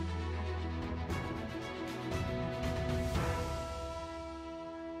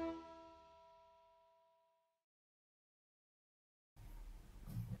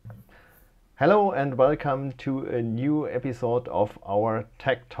Hello and welcome to a new episode of our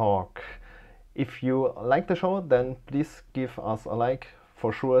Tech Talk. If you like the show, then please give us a like.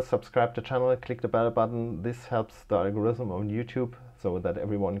 For sure, subscribe to the channel, click the bell button. This helps the algorithm on YouTube so that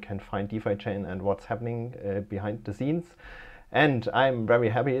everyone can find DefiChain and what's happening behind the scenes. And I'm very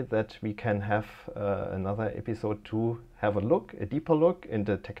happy that we can have another episode to have a deeper look in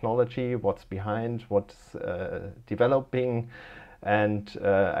the technology, what's behind, what's developing. And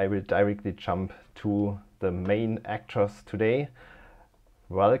I will directly jump to the main actors today.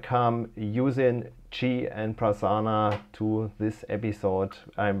 Welcome Yusin, Chi and Prasanna to this episode.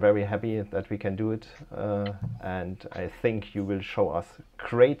 I'm very happy that we can do it and I think you will show us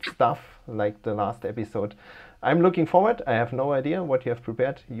great stuff like the last episode. I'm looking forward. I have no idea what you have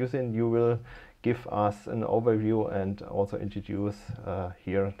prepared. Yusin, you will give us an overview and also introduce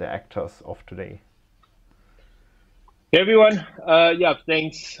here the actors of today. Hey everyone,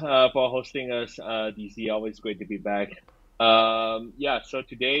 thanks for hosting us, DC. Always great to be back. So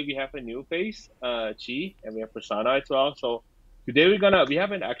today we have a new face, Chi, and we have Prasanna as well. So today we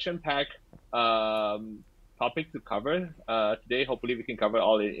have an action-packed topic to cover. Today, hopefully we can cover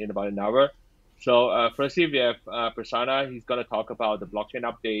all in about an hour. So firstly, we have Prasanna. He's gonna talk about the blockchain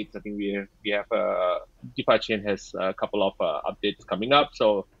updates. I think we have DefiChain has a couple of updates coming up.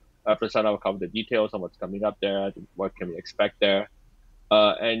 So Prasanna will cover the details on what's coming up there, what can we expect there.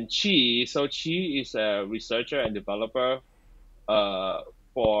 And Chi is a researcher and developer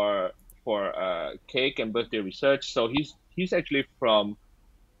for cake and birthday research. So he's actually from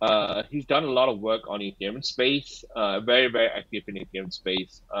he's done a lot of work on Ethereum space, very active in Ethereum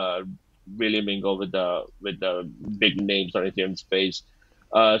space, really mingle with the big names on Ethereum space.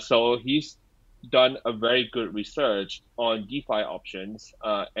 So he's done a very good research on DeFi options,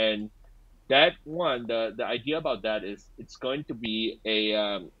 and that one, the idea about that is it's going to be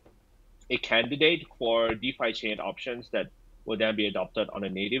a candidate for DeFi chain options that will then be adopted on a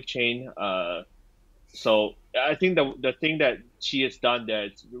native chain. So I think the thing that she has done there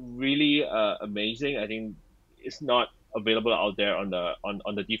is really amazing. I think it's not available out there on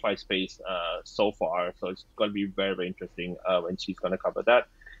the DeFi space so far. So it's going to be very interesting when she's going to cover that.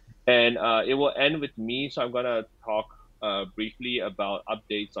 And it will end with me, so I'm going to talk briefly about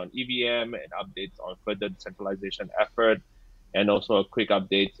updates on EVM and updates on further decentralization effort, and also a quick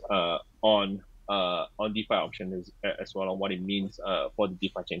update on DeFi options as well, on what it means for the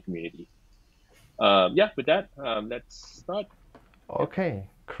DeFi chain community. With that, let's start. Okay,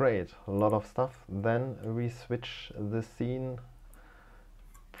 great. A lot of stuff. Then we switch the scene.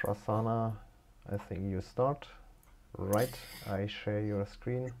 Prasanna, I think you start. Right, I share your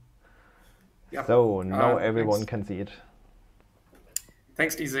screen. Yep. So now everyone can see it.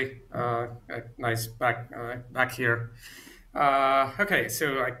 Thanks, DZ. Nice back here. Okay,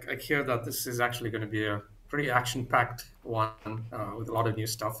 so I hear that this is actually going to be a pretty action-packed one with a lot of new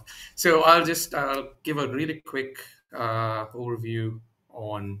stuff. So I'll just give a really quick overview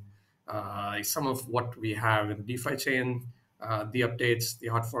on some of what we have in the DeFi chain, the updates, the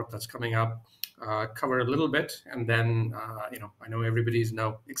hard fork that's coming up. Cover a little bit, and then I know everybody's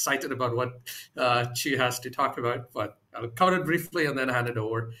now excited about what Chi has to talk about, but I'll cover it briefly and then hand it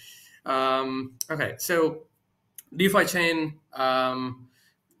over. Okay, so DeFi chain,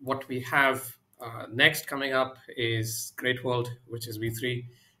 what we have next coming up is Great World, which is V3.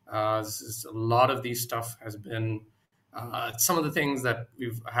 A lot of these stuff has been some of the things that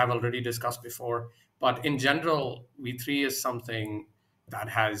we have already discussed before, but in general, V3 is something that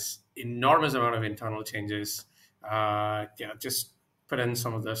has enormous amount of internal changes. Just put in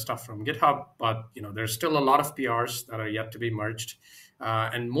some of the stuff from GitHub, but there's still a lot of PRs that are yet to be merged,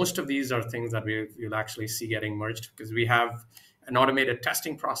 and most of these are things that we'll actually see getting merged because we have an automated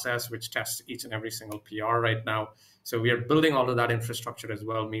testing process which tests each and every single PR right now. So we are building all of that infrastructure as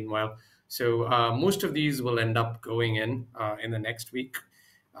well. Meanwhile, so most of these will end up going in the next week.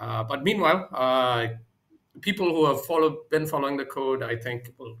 But meanwhile, people who have been following the code, I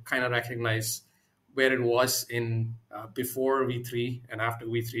think, will kind of recognize where it was in before V3 and after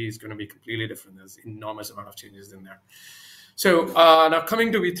V3 is going to be completely different. There's enormous amount of changes in there. So now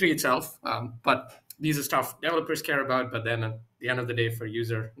coming to V3 itself, but these are stuff developers care about, but then at the end of the day for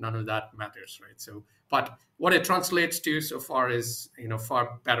user, none of that matters, right? So, but what it translates to so far is,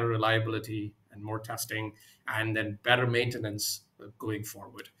 far better reliability and more testing, and then better maintenance going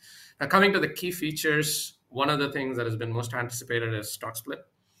forward. Now coming to the key features, one of the things that has been most anticipated is stock split.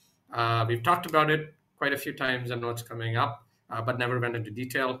 We've talked about it quite a few times and what's coming up, but never went into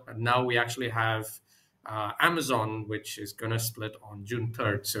detail. And now we actually have Amazon, which is going to split on June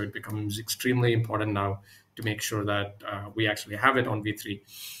 3rd. So it becomes extremely important now to make sure that we actually have it on V3.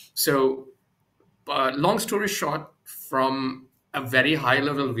 So long story short, from a very high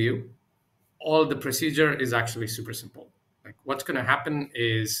level view, all the procedure is actually super simple. Like what's going to happen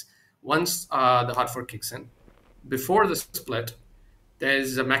is once the hard fork kicks in, before the split,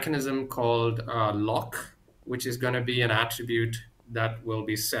 there's a mechanism called lock, which is going to be an attribute that will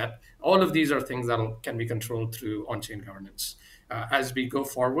be set. All of these are things that can be controlled through on-chain governance. As we go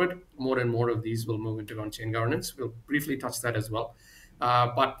forward, more and more of these will move into on-chain governance. We'll briefly touch that as well.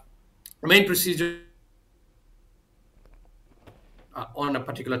 But the main procedure on a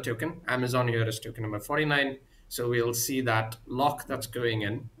particular token, Amazon here is token number 49. So we'll see that lock that's going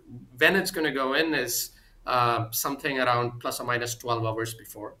in. When it's going to go in is something around plus or minus 12 hours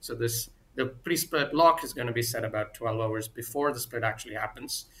before. So the pre-split lock is going to be set about 12 hours before the split actually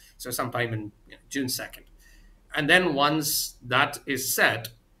happens. So sometime in June 2nd. And then once that is set,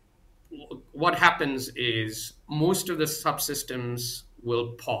 what happens is most of the subsystems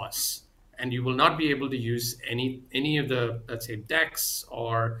will pause, and you will not be able to use any of the, let's say, DEX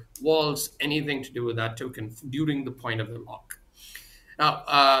or walls, anything to do with that token during the point of the lock. Now,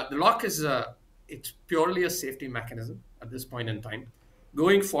 the lock is it's purely a safety mechanism at this point in time.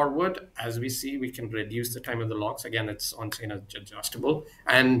 Going forward, as we see, we can reduce the time of the locks. Again, it's on-chain adjustable,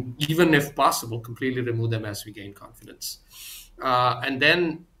 and even if possible, completely remove them as we gain confidence. And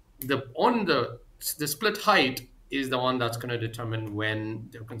then the split height is the one that's going to determine when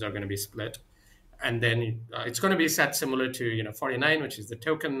tokens are going to be split. And then it's going to be set similar to 49, which is the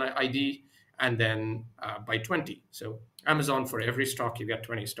token ID, and then by 20. So Amazon, for every stock, you get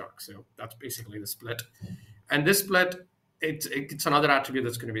 20 stocks. So that's basically the split. And this split, it's another attribute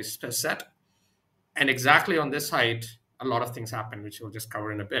that's going to be set. And exactly on this height, a lot of things happen, which we'll just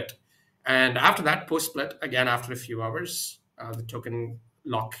cover in a bit. And after that, post-split, again, after a few hours, the token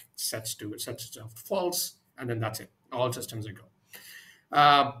lock sets itself to false, and then that's it. All systems are go.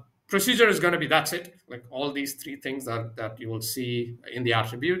 Procedure is going to be that's it. Like all these three things that you will see in the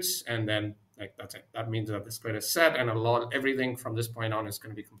attributes, and then like that's it. That means that the split is set, and everything from this point on is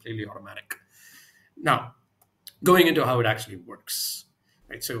going to be completely automatic. Now, going into how it actually works,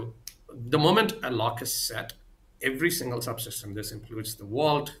 right? So the moment a lock is set, every single subsystem, this includes the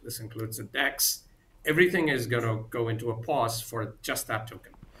vault, this includes the DEX, everything is going to go into a pause for just that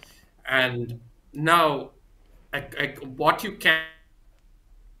token. And now, what you can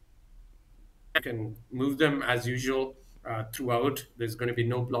move them as usual throughout. There's going to be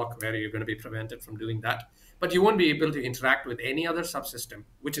no block where you're going to be prevented from doing that. But you won't be able to interact with any other subsystem,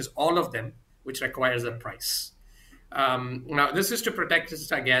 which is all of them, which requires a price. Now, this is to protect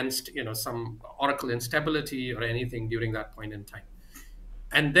us against some Oracle instability or anything during that point in time.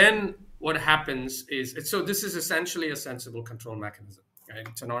 And then what happens is, so this is essentially a sensible control mechanism. Right?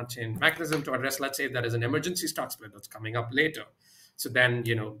 It's an on-chain mechanism to address, let's say, there is an emergency stock split that's coming up later. So then,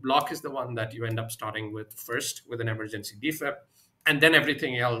 block is the one that you end up starting with first with an emergency defib, and then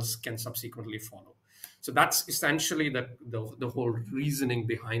everything else can subsequently follow. So that's essentially the whole reasoning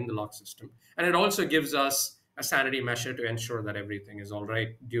behind the lock system. And it also gives us a sanity measure to ensure that everything is all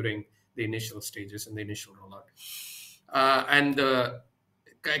right during the initial stages and the initial rollout.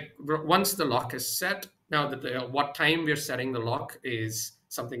 Once the lock is set, now what time we're setting the lock is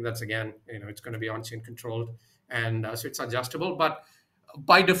something that's, again, it's going to be on-chain controlled, and so it's adjustable. But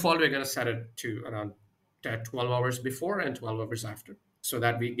by default, we're going to set it to around 12 hours before and 12 hours after, so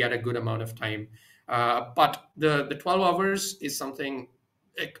that we get a good amount of time. But the 12 hours is something,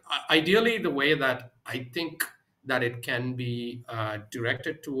 ideally, the way that I think that it can be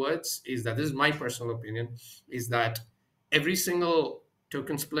directed towards is that, this is my personal opinion, is that every single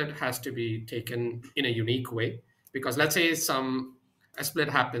token split has to be taken in a unique way. Because let's say a split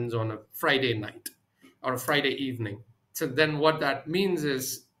happens on a Friday night or a Friday evening. So then what that means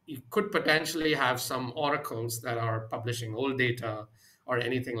is you could potentially have some oracles that are publishing old data or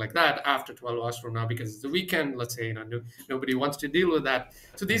anything like that after 12 hours from now, because it's the weekend, let's say, nobody wants to deal with that.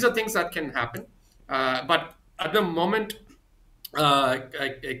 So these are things that can happen. But at the moment, all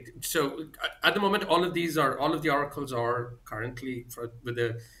of the oracles are currently with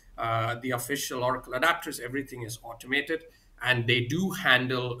the official Oracle adapters. Everything is automated, and they do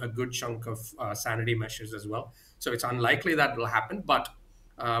handle a good chunk of sanity measures as well. So it's unlikely that will happen, but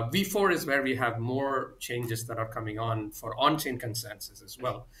V4 is where we have more changes that are coming on for on-chain consensus as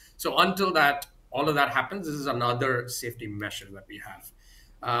well. So until all of that happens, this is another safety measure that we have.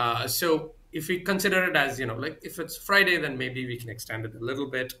 So if we consider it as, like if it's Friday, then maybe we can extend it a little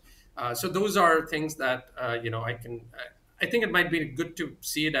bit. So those are things that, I think it might be good to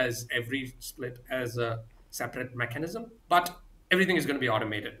see it as every split as a separate mechanism, but everything is going to be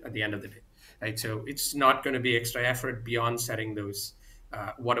automated at the end of the day, right? So it's not going to be extra effort beyond setting those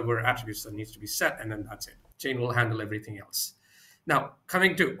whatever attributes that needs to be set, and then that's it. Chain will handle everything else. Now,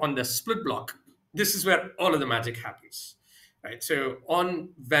 coming to on the split block, this is where all of the magic happens, right? So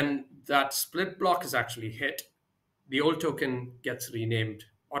when that split block is actually hit, the old token gets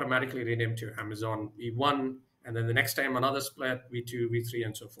automatically renamed to Amazon V1, and then the next time another split, V2, V3,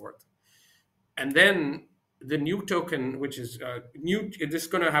 and so forth. And then the new token, which is this is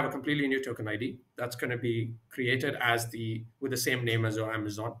going to have a completely new token ID that's going to be created with the same name as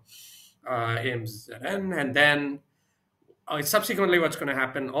Amazon, AMZN, and then subsequently, what's going to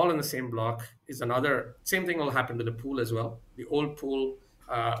happen, all in the same block, is same thing will happen to the pool as well. The old pool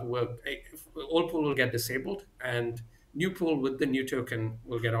will get disabled, and new pool with the new token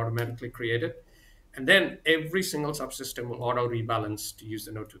will get automatically created. And then every single subsystem will auto rebalance to use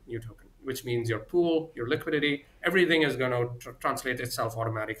the new token, which means your pool, your liquidity, everything is going to translate itself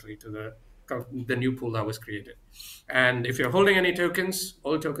automatically to the new pool that was created. And if you're holding any tokens,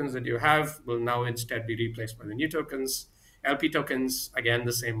 old tokens that you have will now instead be replaced by the new tokens. LP tokens, again,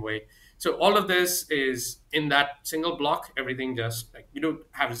 the same way. So all of this is in that single block. Everything just like you don't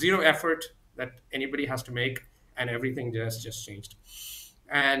have zero effort that anybody has to make, and everything just changed.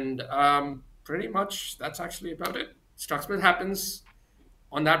 And pretty much that's actually about it. Stock split happens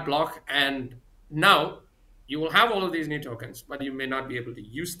on that block, and now you will have all of these new tokens, but you may not be able to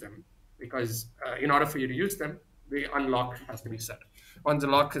use them because in order for you to use them, the unlock has to be set. Once the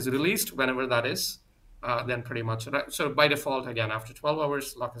lock is released, whenever that is, then pretty much. So by default, again, after 12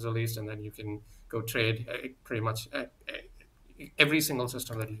 hours, lock is released, and then you can go trade pretty much every single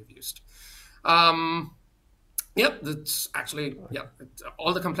system that you've used. That's actually,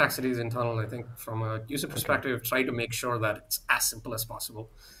 all the complexities internal, I think, from a user perspective, try to make sure that it's as simple as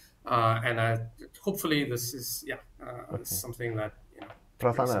possible. And hopefully this is, something that,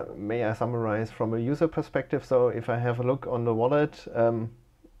 Prasanna, may I summarize from a user perspective? So if I have a look on the wallet,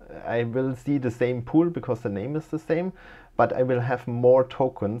 I will see the same pool because the name is the same, but I will have more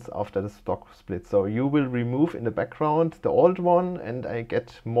tokens after the stock split. So you will remove in the background the old one, and I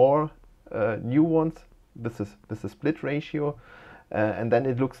get more new ones. This is the split ratio, and then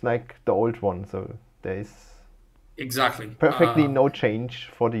it looks like the old one. So there is exactly perfectly no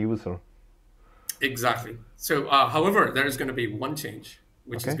change for the user. Exactly. So, however, there is going to be one change,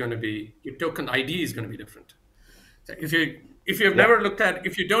 which is going to be your token ID is going to be different. So if you've never looked at,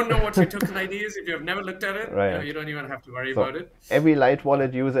 if you don't know what your token ID is, if you've never looked at it, you don't even have to worry about it. Every Light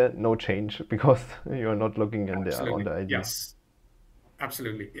Wallet user, no change because you're not looking in there on the ID. Yes,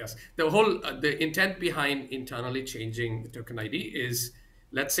 absolutely. Yes. The intent behind internally changing the token ID is,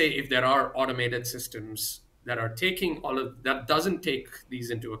 let's say if there are automated systems that are taking that doesn't take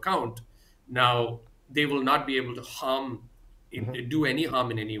these into account, now they will not be able to do any harm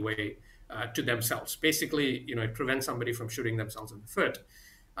in any way to themselves. Basically, it prevents somebody from shooting themselves in the foot,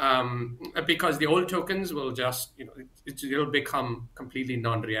 because the old tokens will just, it'll become completely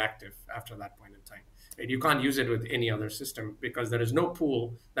non-reactive after that point in time. And you can't use it with any other system because there is no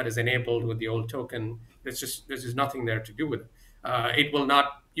pool that is enabled with the old token. There's just nothing there to do with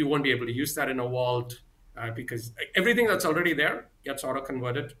it. You won't be able to use that in a vault because everything that's already there gets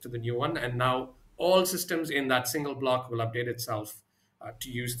auto-converted to the new one. And now all systems in that single block will update itself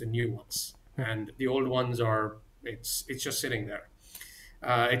to use the new ones, and the old ones it's just sitting there.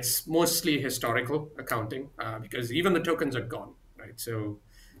 It's mostly historical accounting because even the tokens are gone, right? So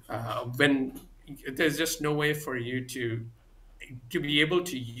when there's just no way for you to be able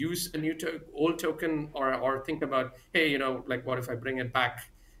to use a new old token or think about, hey, like what if I bring it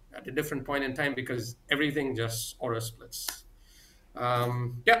back at a different point in time, because everything just auto splits.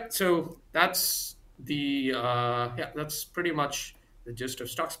 So that's that's pretty much the gist of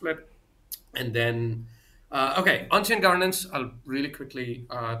stock split. And then, on-chain governance, I'll really quickly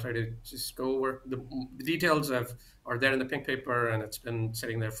try to just go over the details are there in the pink paper, and it's been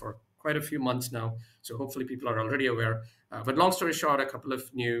sitting there for quite a few months now. So hopefully people are already aware. But long story short, a couple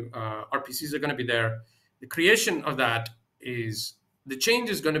of new RPCs are going to be there. The creation of that the change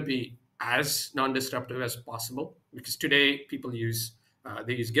is going to be as non-disruptive as possible, because today people they use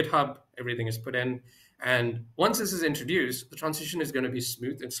GitHub, everything is put in. And once this is introduced, the transition is going to be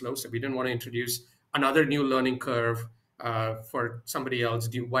smooth and slow. So we didn't want to introduce another new learning curve for somebody else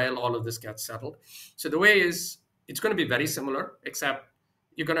while all of this gets settled. So the way is, it's going to be very similar, except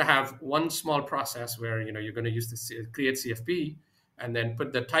you're going to have one small process where you're going to use this create CFP and then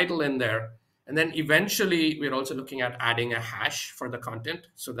put the title in there. And then eventually, we're also looking at adding a hash for the content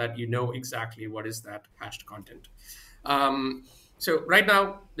so that you know exactly what is that hashed content. So right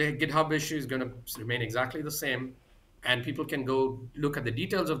now, the GitHub issue is going to remain exactly the same, and people can go look at the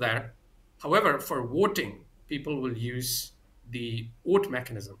details of that. However, for voting, people will use the OAT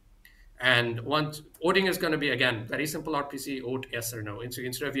mechanism. And once voting is going to be, again, very simple RPC, vote yes or no. And so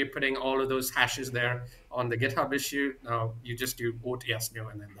instead of you putting all of those hashes there on the GitHub issue, now you just do vote yes, no,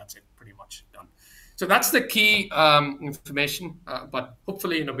 and then that's it, pretty much done. So that's the key information. But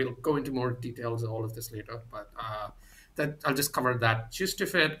hopefully, we'll go into more details of all of this later. But that I'll just cover that gist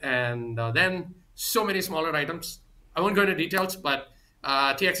of it. And then so many smaller items. I won't go into details, but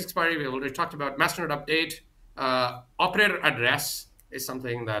TX expiry, we already talked about. Masternode update, operator address is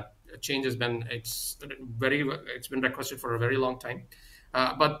something that change has been it's been requested for a very long time,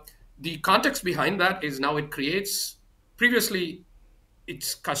 but the context behind that is now it creates, previously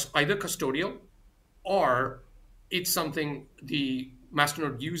it's either custodial or it's something the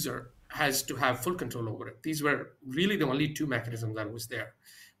masternode user has to have full control over it. These were really the only two mechanisms that was there,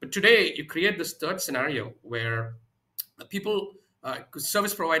 but today you create this third scenario where people,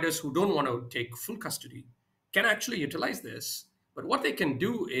 service providers who don't want to take full custody can actually utilize this. But what they can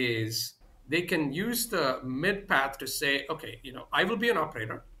do is they can use the mid path to say, okay, I will be an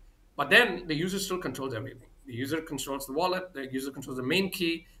operator, but then the user still controls everything. The user controls the wallet, the user controls the main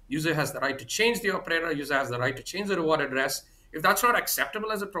key, user has the right to change the operator, user has the right to change the reward address. If that's not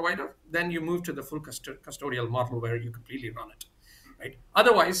acceptable as a provider, then you move to the full custodial model where you completely run it, right?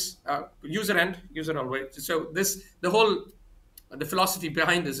 Otherwise, user always. So the philosophy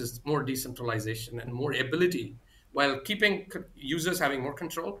behind this is more decentralization and more ability, while keeping users having more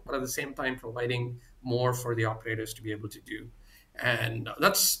control, but at the same time providing more for the operators to be able to do. And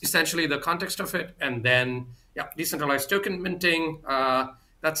that's essentially the context of it. And then, decentralized token minting.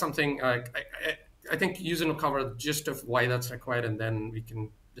 That's something I think Yuzen will cover the gist of why that's required, and then we can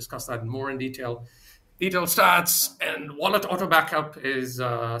discuss that more in detail. Detailed stats and wallet auto backup is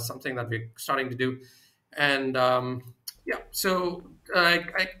something that we're starting to do. And so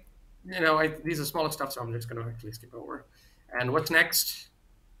these are smaller stuff, so I'm just going to actually skip over. And what's next?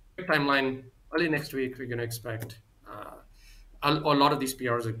 Timeline, early next week, we're going to expect a lot of these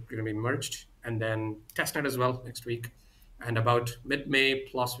PRs are going to be merged, and then testnet as well next week. And about mid-May,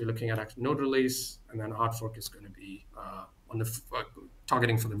 plus we're looking at actual node release, and then hard fork is going to be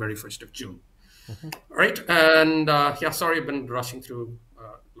targeting for the very 1st of June. Mm-hmm. All right, and sorry, I've been rushing through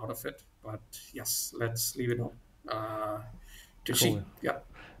a lot of it, but yes, let's leave it on to see. Yeah.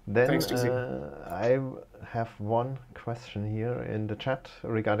 Then thanks, I have one question here in the chat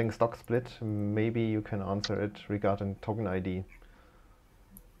regarding stock split. Maybe you can answer it regarding token ID.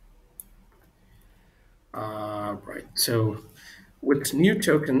 Right. So with new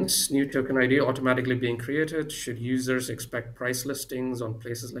token ID automatically being created, should users expect price listings on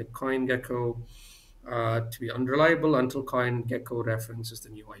places like CoinGecko to be unreliable until CoinGecko references the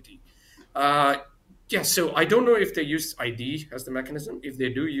new ID? So I don't know if they use ID as the mechanism. If they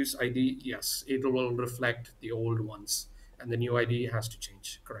do use ID, yes, it will reflect the old ones, and the new ID has to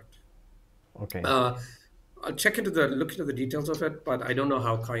change. Correct. Okay. I'll look into the details of it, but I don't know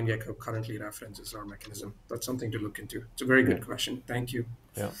how CoinGecko currently references our mechanism. That's something to look into. It's a very good question. Thank you.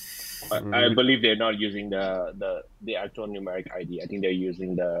 Yeah. I believe they're not using the actual numeric ID. I think they're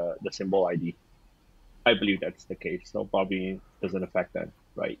using the symbol ID. I believe that's the case. So probably doesn't affect that,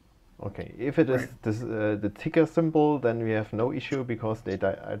 right? Okay, if it is the ticker symbol, then we have no issue because they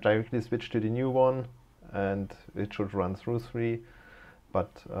directly switch to the new one, and it should run through 3. But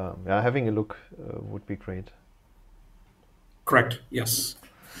having a look would be great. Correct. Yes.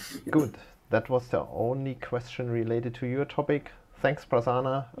 Good. That was the only question related to your topic. Thanks,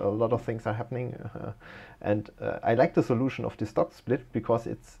 Prasanna. A lot of things are happening, and I like the solution of the stock split because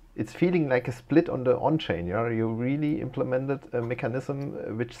it's feeling like a split on the on-chain. Yeah, you really implemented a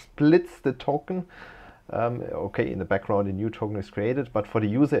mechanism which splits the token. Okay, in the background a new token is created, but for the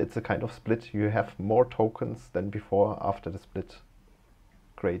user it's a kind of split. You have more tokens than before after the split.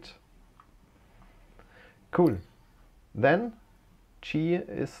 Great. Cool. Then Chi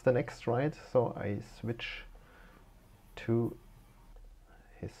is the next, right? So I switch to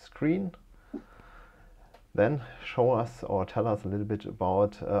his screen. Then show us or tell us a little bit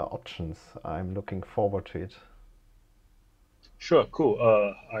about options. I'm looking forward to it. Sure, cool.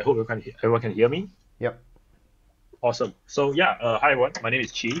 I hope everyone can hear me. Yep. Awesome. So hi everyone. My name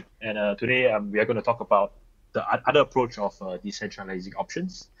is Chi, and today we are going to talk about the other approach of decentralizing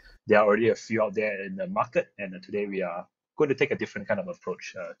options. There are already a few out there in the market, and today we are going to take a different kind of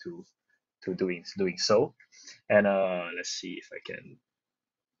approach to doing so. And let's see if I can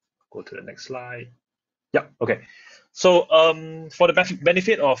go to the next slide. Yeah, okay. So for the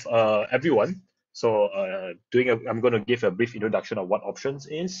benefit of everyone, so I'm going to give a brief introduction of what options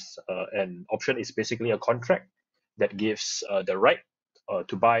is. An option is basically a contract that gives the right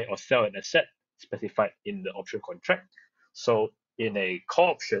to buy or sell an asset specified in the option contract So in a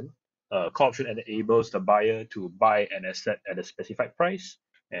call option enables the buyer to buy an asset at a specified price,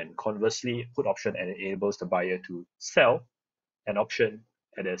 and conversely, put option enables the buyer to sell an option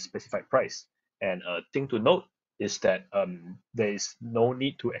at a specified price. And a thing to note is that there is no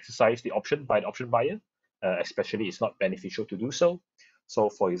need to exercise the option by the option buyer, especially it's not beneficial to do so. So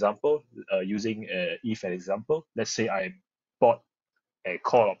for example, using if an example, let's say I bought a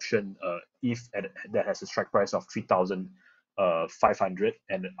call option if that has a strike price of 3,500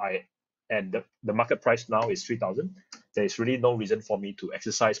 and the market price now is 3,000. There is really no reason for me to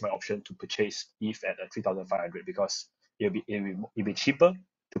exercise my option to purchase if at 3,500 because it'll be cheaper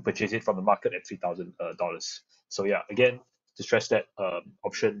to purchase it from the market at $3,000. So yeah, again, to stress that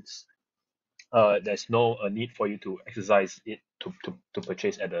options, there's no need for you to exercise it to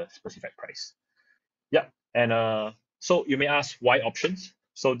purchase at a specific price. Yeah, and so you may ask why options.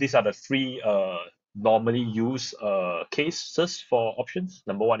 So these are the three normally used cases for options.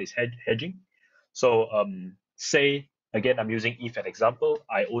 Number one is hedging. So say again, I'm using ETH as an example.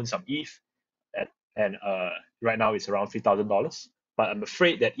 I own some ETH, and right now it's around $3,000. But I'm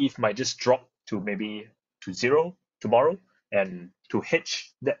afraid that ETH might just drop to maybe to zero tomorrow. And to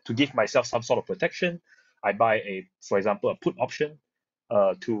hedge that, to give myself some sort of protection, I buy for example, a put option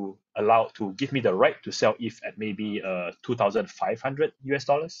to give me the right to sell ETH at maybe 2,500 US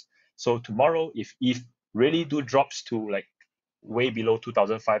dollars. So tomorrow, if ETH really drops to like way below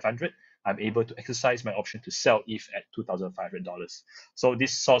 2,500, I'm able to exercise my option to sell ETH at $2,500. So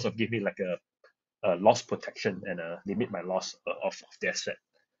this sort of give me like a loss protection and limit my loss of the asset.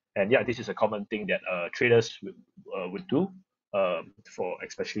 And yeah, this is a common thing that traders would do for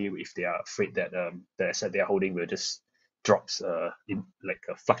especially if they are afraid that the asset they are holding will just drops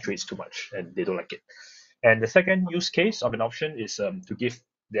fluctuates too much and they don't like it. And the second use case of an option is to give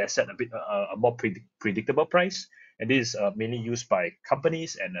the asset a bit a more predictable price. And this is mainly used by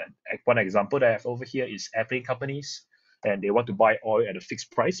companies. And one example that I have over here is airplane companies, and they want to buy oil at a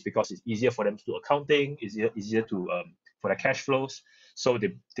fixed price because it's easier for them to do accounting, easier to for their cash flows. So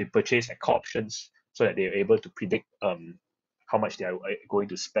they purchase at call options so that they're able to predict how much they are going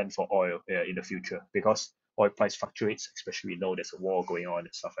to spend for oil in the future, because oil price fluctuates, especially we know there's a war going on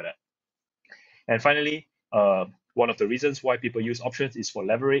and stuff like that. And finally, one of the reasons why people use options is for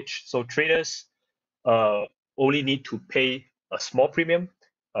leverage. So traders only need to pay a small premium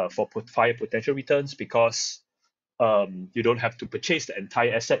for higher potential returns because you don't have to purchase the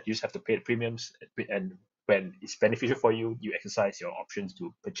entire asset. You just have to pay the premiums, and when it's beneficial for you, you exercise your options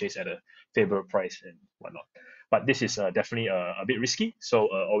to purchase at a favorable price and whatnot. But this is definitely a bit risky, so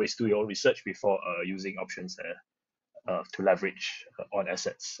always do your own research before using options to leverage on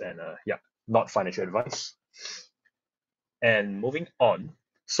assets. And yeah, not financial advice. And moving on,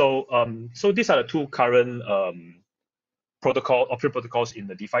 so these are the two current option protocols in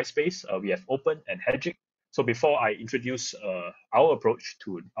the DeFi space. We have Open and Hedgic. So before I introduce our approach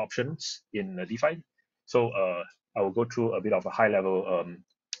to options in DeFi, so I will go through a bit of a high-level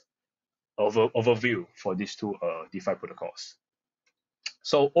overview for these two DeFi protocols.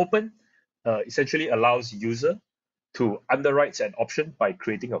 So Open essentially allows user to underwrite an option by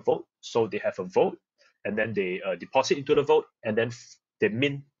creating a vote. So they have a vote, and then they deposit into the vote, and then they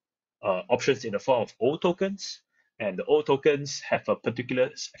mint options in the form of O tokens. And the O tokens have a particular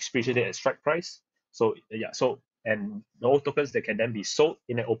expiration date and strike price. So yeah, and the O tokens, they can then be sold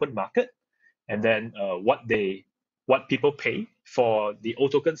in an open market. And then what people pay for the O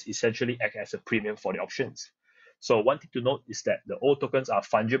tokens essentially act as a premium for the options. So one thing to note is that the O tokens are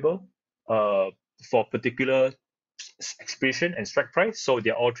fungible for particular expiration and strike price. So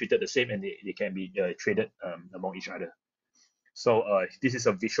they're all treated the same, and they can be traded among each other. So this is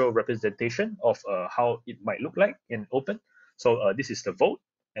a visual representation of how it might look like in Open. So this is the vote,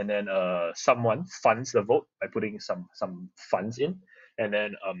 and then someone funds the vote by putting some funds in, and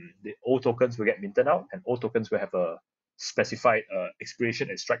then the O tokens will get minted out, and O tokens will have a specified expiration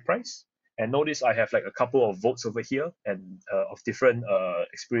and strike price. And notice I have like a couple of votes over here, and of different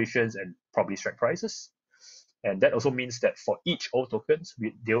expirations and probably strike prices. And that also means that for each O tokens,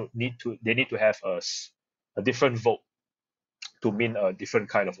 they need to have a different vote to mint a different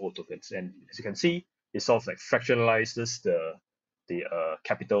kind of O tokens. And as you can see, it sort of like fractionalizes the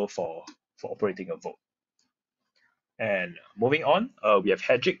capital for operating a vote. And moving on, we have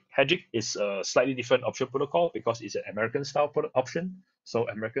Hedgic. Hedgic is a slightly different option protocol because it's an American style option. So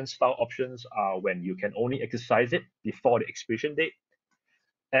American style options are when you can only exercise it before the expiration date.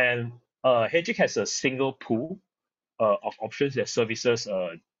 And Hedgic has a single pool of options that services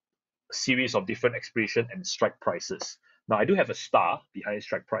a series of different expiration and strike prices. Now I do have a star behind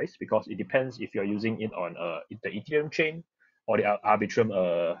strike price because it depends if you're using it on the Ethereum chain or the Arbitrum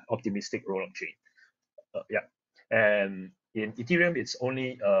optimistic rollup chain. Yeah, and in Ethereum it's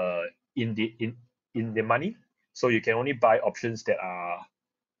only in the money, so you can only buy options that are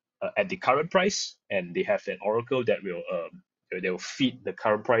at the current price, and they have an oracle that will they will feed the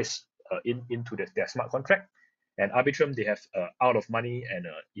current price into their smart contract. And Arbitrum, they have out of money and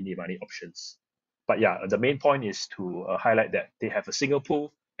in the money options. But yeah, the main point is to highlight that they have a single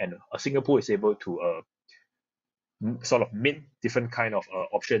pool, and a single pool is able to sort of mint different kind of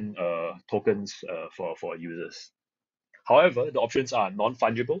option tokens for users. However, the options are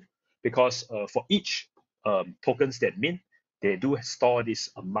non-fungible because for each tokens that mint, they do store this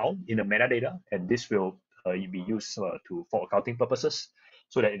amount in the metadata, and this will be used for accounting purposes.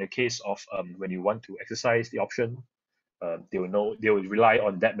 So that in the case of when you want to exercise the option, they will rely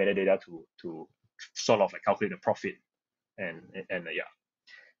on that metadata to sort of like calculate the profit and yeah.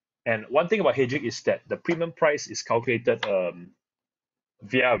 And one thing about hedging is that the premium price is calculated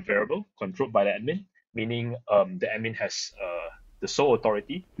via a variable controlled by the admin, meaning the admin has the sole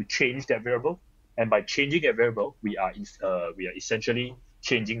authority to change that variable. And by changing that variable, we are essentially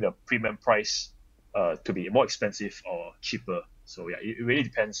changing the premium price to be more expensive or cheaper. So yeah, it really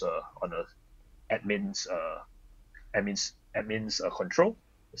depends on the admin's control.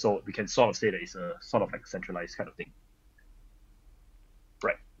 So we can sort of say that it's a sort of like centralized kind of thing.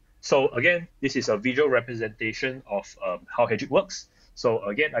 Right. So again, this is a visual representation of how hedging works. So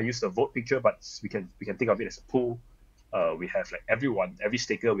again, I use the vote picture, but we can think of it as a pool. We have like every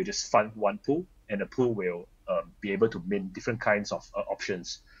staker will just fund one pool, and the pool will be able to mint different kinds of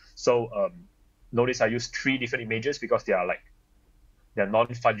options. So notice I use 3 different images because they're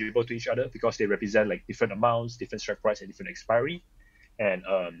non-fungible to each other because they represent like different amounts, different strike price, and different expiry. And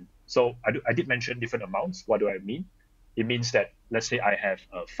so I did mention different amounts. What do I mean? It means that let's say I have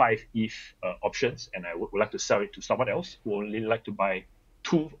 5 ETH options, and I would like to sell it to someone else who only like to buy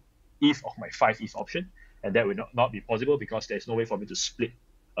 2 ETH of my 5 ETH option, and that will not be possible because there's no way for me to split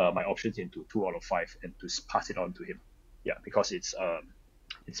my options into 2 out of 5 and to pass it on to him. Yeah, because it's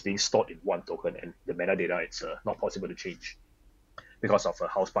being stored in one token, and the metadata it's not possible to change because of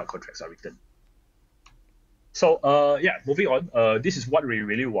how smart contracts are written. So yeah, moving on. This is what we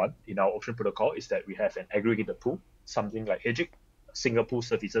really want in our option protocol, is that we have an aggregated pool, something like hedging. A single pool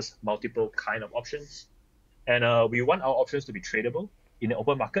services multiple kind of options, and we want our options to be tradable in the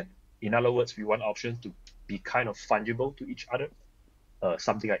open market. In other words, we want options to be kind of fungible to each other,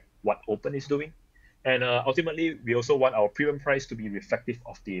 something like what Open is doing. And ultimately, we also want our premium price to be reflective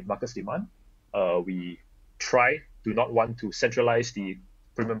of the market's demand. We do not want to centralize the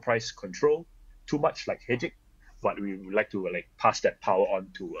premium price control too much like hedging, but we would like to pass that power on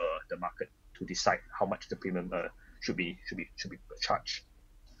to the market to decide how much the premium should be charged.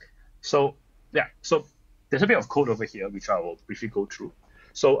 So yeah, so there's a bit of code over here which I will briefly go through.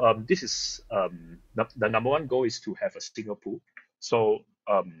 So this is the number one goal is to have a single pool. So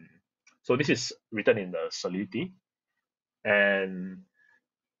so this is written in the Solidity, and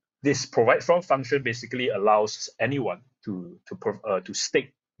this provide from function basically allows anyone to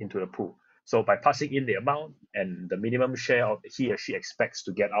stake into the pool. So by passing in the amount and the minimum share of he or she expects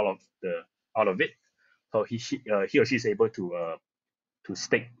to get out of it, so he or she is able to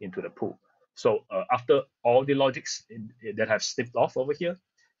stake into the pool. So after all the logics that have snipped off over here,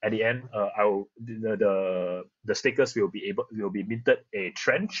 at the end, the stakers will be minted a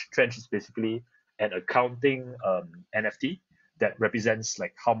trench. Trench is basically an accounting NFT that represents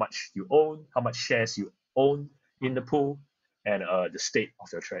like how much you own, how much shares you own in the pool, and the state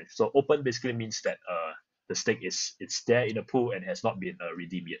of your trench. So open basically means that the stake it's there in the pool and has not been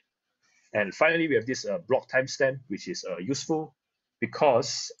redeemed yet. And finally, we have this block timestamp, which is useful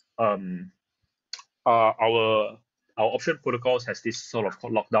because our option protocols has this sort of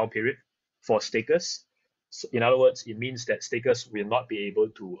lockdown period for stakers. So in other words, it means that stakers will not be able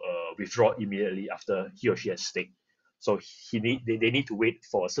to withdraw immediately after he or she has staked. So they need to wait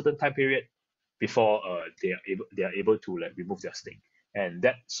for a certain time period before they are able to remove their stake. And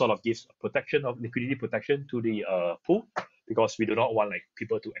that sort of gives liquidity protection to the pool, because we do not want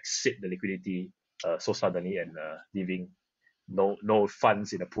people to exit the liquidity so suddenly and leaving no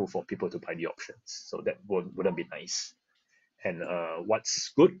funds in the pool for people to buy the options. So that wouldn't be nice. And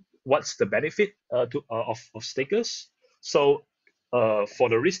what's the benefit of stakers? So for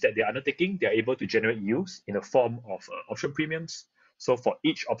the risk that they're undertaking, they're able to generate yields in the form of option premiums. So for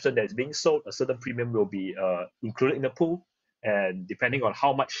each option that is being sold, a certain premium will be included in the pool, and depending on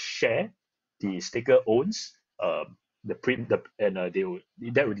how much share the staker owns, that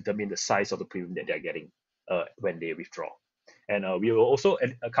will determine the size of the premium that they're getting. when they withdraw. And we will also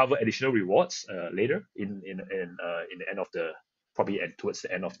cover additional rewards later in the end of the towards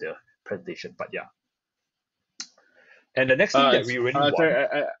the end of the presentation. But yeah, and the next thing that we really Sorry,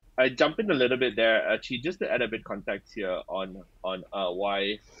 want. I jump in a little bit there, actually, just to add a bit context here on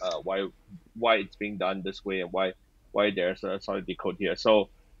why it's being done this way and why there's a solidity code here. So,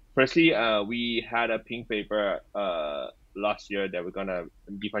 firstly, we had a pink paper last year that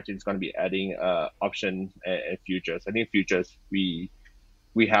DefiChain is gonna be adding options and futures. I think futures we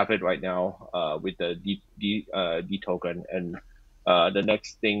have it right now with the D token, and the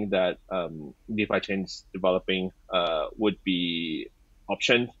next thing that DefiChain is developing would be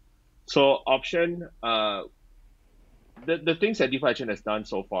option. So option, the things that DefiChain has done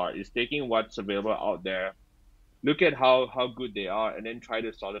so far is taking what's available out there, look at how good they are, and then try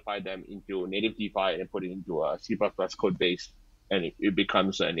to solidify them into native DeFi and put it into a C++ code base, and it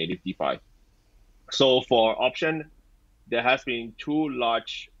becomes a native DeFi. So for option, there has been two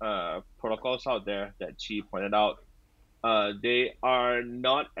large protocols out there that she pointed out. They are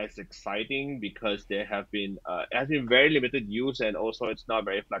not as exciting because they have been it has been very limited use, and also it's not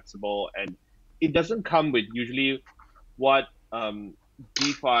very flexible, and it doesn't come with usually what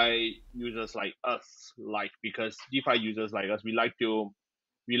DeFi users like us like, because DeFi users like us, we like to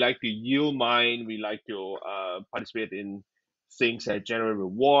yield mine, we like to participate in things that generate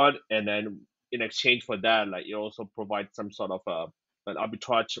reward, and then in exchange for that, like, it also provides some sort of an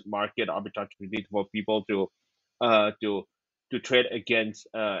arbitrage opportunity for people to trade against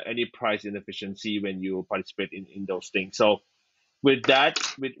any price inefficiency when you participate in those things. So with that,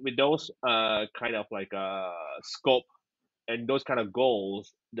 with those kind of like scope and those kind of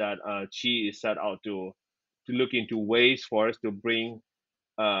goals that Chi is set out to look into ways for us to bring.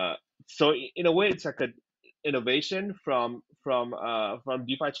 So in a way, it's like an innovation from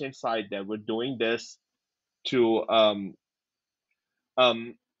DefiChain side that we're doing this to um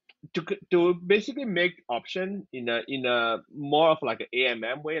to basically make option in a more of like an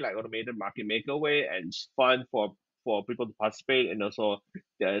AMM way, like automated market maker way, and it's fun for people to participate, and also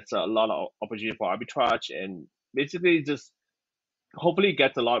there's a lot of opportunity for arbitrage, and basically just hopefully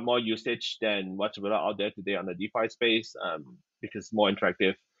gets a lot more usage than what's available out there today on the DeFi space, because it's more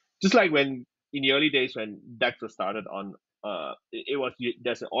interactive. Just like when in the early days when DEX was started on,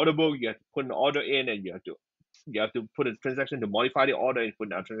 there's an order book, you have to put an order in, and you have to put a transaction to modify the order, and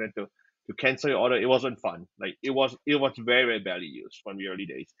put an transaction to cancel your order. It wasn't fun. Like it was very, very badly used from the early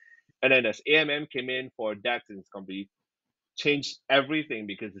days. And then as AMM came in for DEX, and it's completely changed everything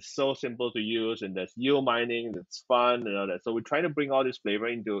because it's so simple to use, and there's yield mining, that's fun and all that. So we're trying to bring all this flavor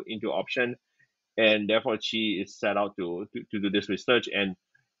into option, and therefore Chi is set out to do this research. And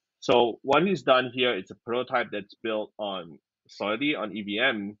so what he's done here, it's a prototype that's built on Solidity on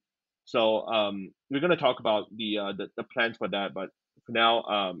EVM. So we're going to talk about the plans for that, but for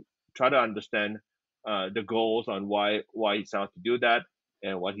now, try to understand the goals on why he set out to do that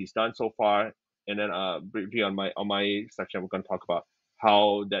and what he's done so far, and then briefly on my section, we're going to talk about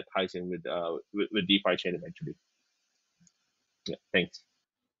how that ties in with DefiChain eventually. Yeah, thanks.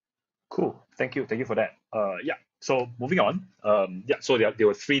 Cool. Thank you for that. Yeah. So moving on. Yeah. So there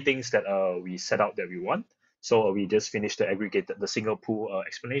were three things that we set out that we want. So we just finished the single pool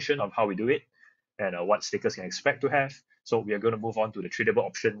explanation of how we do it, and what stakers can expect to have. So we are going to move on to the tradable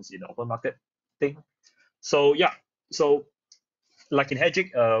options in the open market thing. So yeah. So like in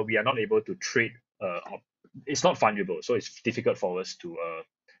Hedgic, we are not able to trade. It's not fungible, so it's difficult for us to.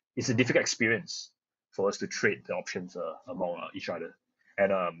 It's a difficult experience for us to trade the options among each other.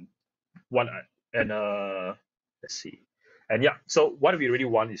 And let's see. And yeah, so what we really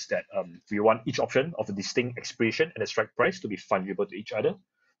want is that we want each option of a distinct expiration and a strike price to be fungible to each other.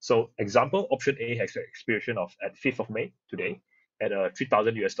 So example, option A has an expiration at 5th of May today at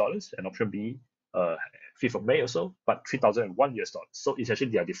 $3,000, and option B 5th of May also, but $3,001. So essentially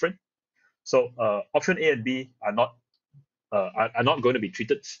they are different. So option A and B are not going to be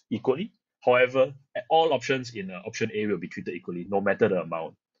treated equally. However, all options in option A will be treated equally, no matter the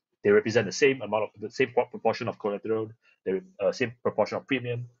amount. They represent the same proportion of collateral, the same proportion of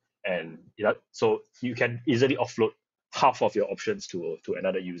premium, and so you can easily offload half of your options to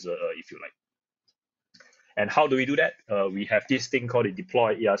another user if you like. And how do we do that? We have this thing called the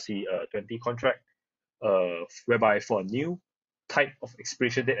deploy ERC20 contract, whereby for a new type of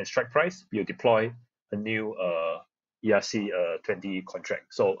expiration date and strike price, we'll deploy a new ERC20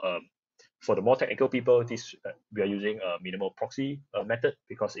 contract. So for the more technical people, we are using a minimal proxy method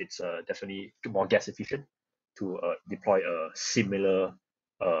because it's definitely more gas efficient to deploy a similar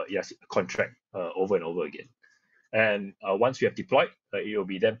ERC contract over and over again. And once we have deployed, it will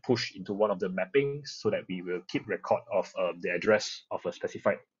be then pushed into one of the mappings so that we will keep record of the address of a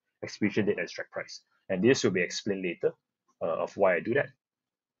specified expiration date and strike price. And this will be explained later of why I do that.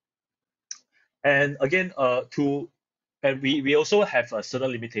 And again, we also have a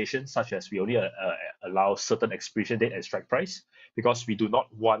certain limitation, such as we only allow certain expiration date and strike price, because we do not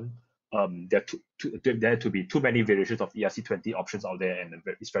want there to be too many variations of ERC20 options out there, and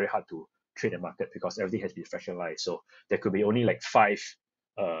it's very hard to trade the market because everything has been fractionalized. So there could be only like 5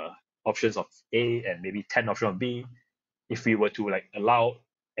 options of A and maybe 10 options of B. If we were to like allow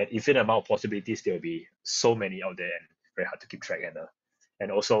an infinite amount of possibilities, there will be so many out there and very hard to keep track,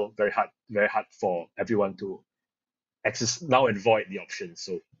 and also very hard for everyone to access null and void the options,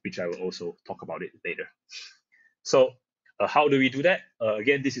 so which I will also talk about it later. So how do we do that?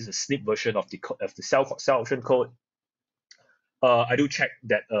 Again, this is a snip version of the sell option code. I do check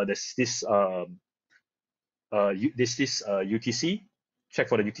that there's this UTC, check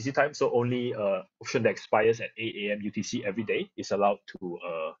for the UTC time. So only option that expires at 8 a.m. UTC every day is allowed to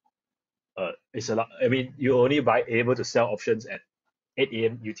I mean, you only able to sell options at 8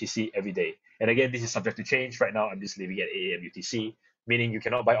 a.m. UTC every day. And again, this is subject to change. Right now, I'm just leaving at 8 a.m. UTC, meaning you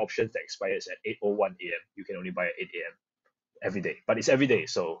cannot buy options that expires at 8:01 a.m. You can only buy at 8 a.m. every day, but it's every day,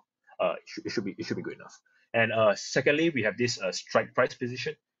 so it should be good enough. And secondly, we have this strike price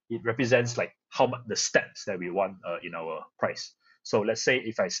position. It represents like how much the steps that we want in our price. So let's say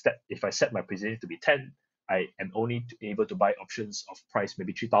if I set my position to be 10, I am only able to buy options of price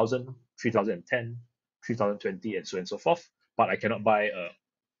maybe 3,000, 3,010, 3,020, and so on and so forth. But I cannot buy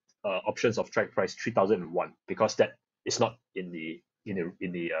options of strike price 3,001 because that is not in the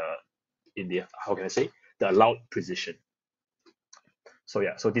how can I say, the allowed position. So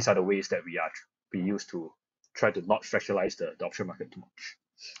yeah, so these are the ways that we use to try to not fractionalize the option market too much.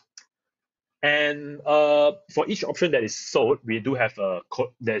 And for each option that is sold, we do have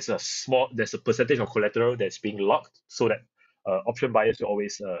there's a percentage of collateral that's being locked so that option buyers will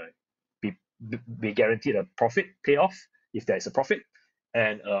always be guaranteed a profit payoff if there is a profit.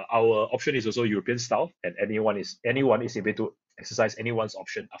 And our option is also European style, and anyone is able to exercise anyone's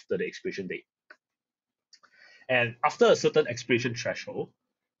option after the expiration date. And after a certain expiration threshold,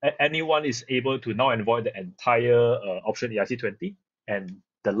 anyone is able to null and void the entire option ERC20, and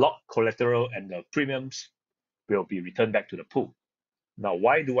the locked collateral and the premiums will be returned back to the pool. Now,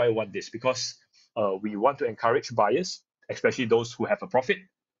 why do I want this? Because we want to encourage buyers, especially those who have a profit,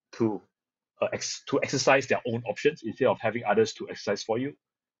 to exercise their own options instead of having others to exercise for you.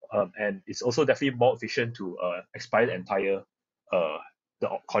 And it's also definitely more efficient to expire the entire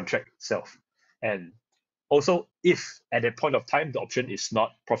the contract itself. And also, if at that point of time the option is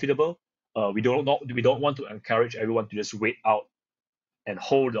not profitable, we don't want to encourage everyone to just wait out and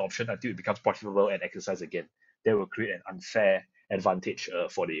hold the option until it becomes profitable and exercise again. That will create an unfair advantage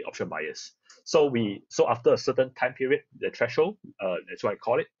for the option buyers. So after a certain time period, the threshold, that's what I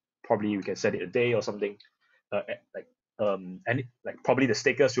call it. Probably we can set it a day or something. Probably the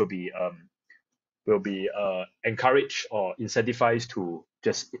stakers will be encouraged or incentivized to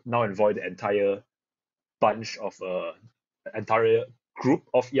just null and void the entire bunch of entire group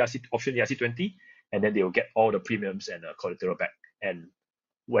of option ERC20, and then they will get all the premiums and collateral back. And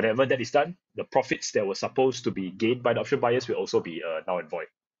whenever that is done, the profits that were supposed to be gained by the option buyers will also be null and void.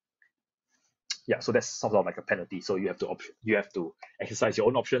 Yeah, so that's sort of like a penalty. So you have to exercise your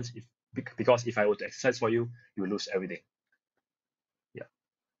own options because if I were to exercise for you, you will lose everything. Yeah,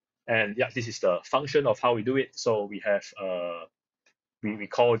 and yeah, this is the function of how we do it. So we have we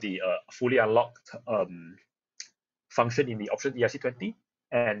call the fully unlocked function in the option ERC20,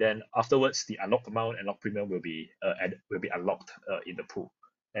 and then afterwards the unlocked amount and locked premium will be unlocked in the pool.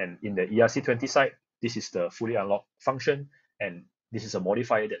 And in the ERC20 side, this is the fully unlocked function, and this is a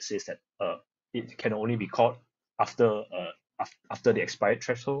modifier that says that it can only be called after the expired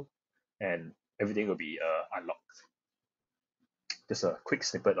threshold, and everything will be unlocked. Just a quick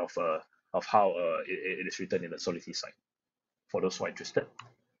snippet of how it is written in the Solidity side for those who are interested.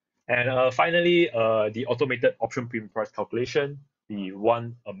 And finally, the automated option premium price calculation. We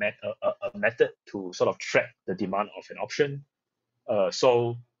want a method to sort of track the demand of an option.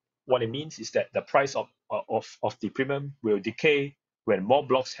 So what it means is that the price of the premium will decay when more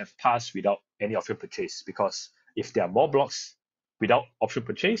blocks have passed without any option purchase. Because if there are more blocks without option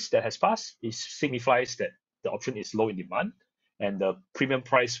purchase that has passed, it signifies that the option is low in demand, and the premium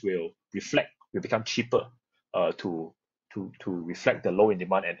price will become cheaper to reflect the low in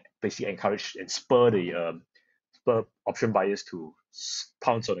demand and basically encourage and spur option buyers to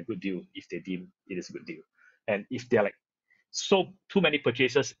pounce on a good deal if they deem it is a good deal. And if they're like too many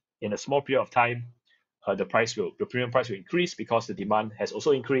purchases in a small period of time, the premium price will increase because the demand has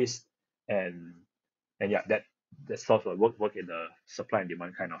also increased, and yeah, that sort of work in the supply and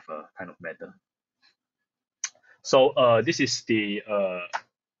demand kind of matter. So this is the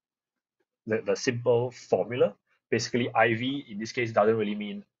simple formula. Basically, IV in this case doesn't really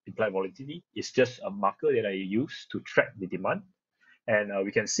mean implied volatility. It's just a marker that I use to track the demand. And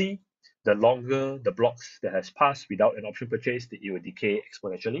we can see the longer the blocks that has passed without an option purchase, it will decay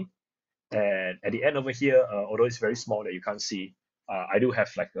exponentially. And at the end over here, although it's very small that you can't see, I do have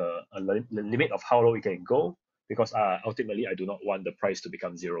like a limit of how low it can go, because ultimately I do not want the price to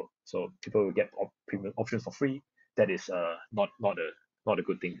become zero. So people will get premium options for free. That is not a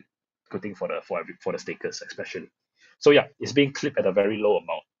good thing for the stakers especially. So yeah, it's being clipped at a very low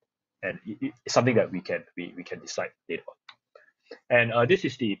amount, and it's something that we can decide later on. And this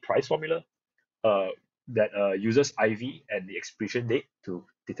is the price formula that uses IV and the expiration date to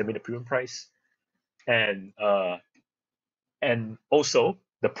determine the premium price, and also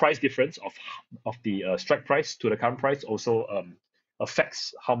the price difference of the strike price to the current price also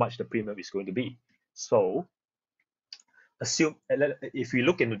affects how much the premium is going to be. So assume if we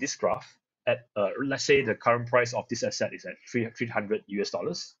look into this graph at let's say the current price of this asset is at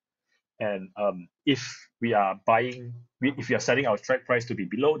 $300, and if we are setting our strike price to be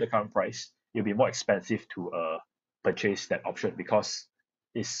below the current price, it'll be more expensive to purchase that option, because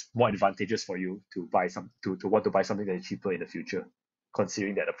it's more advantageous for you to want to buy something that is cheaper in the future,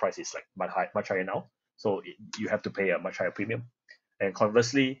 considering that the price is like much higher now. So you have to pay a much higher premium. And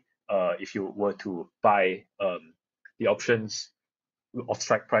conversely, if you were to buy the options of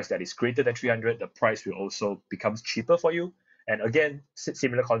strike price that is greater than 300, the price will also becomes cheaper for you. And again,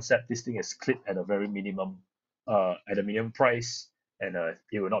 similar concept, this thing is clipped at a very minimum price, and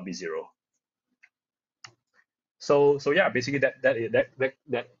it will not be zero. So yeah, basically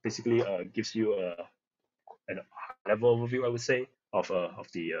that basically gives you a level overview, I would say, of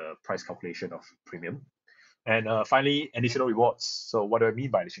the price calculation of premium. And finally, additional rewards. So what do I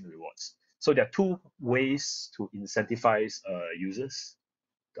mean by additional rewards? So there are two ways to incentivize users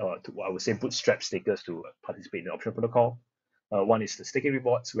I would say bootstrap stakers to participate in the option protocol. One is the staking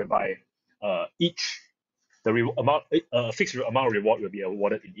rewards, whereby a fixed amount of reward will be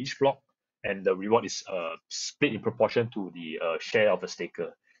awarded in each block, and the reward is split in proportion to the share of the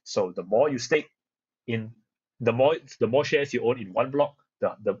staker. So the more you stake in, the more shares you own in one block,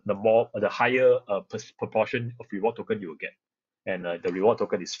 the higher proportion of reward token you will get. And the reward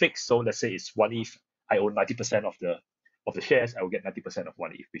token is fixed. So let's say it's 1 ETH. I own 90% of the shares. I will get 90% of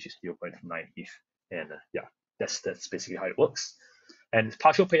 1 ETH, which is 0.9 ETH. And yeah, that's basically how it works. And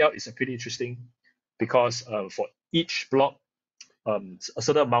partial payout is pretty interesting, because for each block, a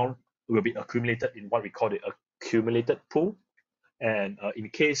certain amount will be accumulated in what we call the accumulated pool. And in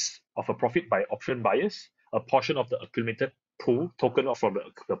case of a profit by option buyers, a portion of the accumulated pool token from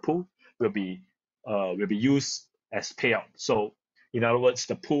the pool will be used as payout. So in other words,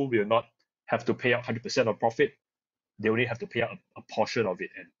 the pool will not have to pay out 100% of profit. They only have to pay out a portion of it,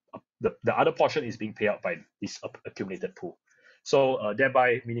 and the other portion is being paid out by this accumulated pool. So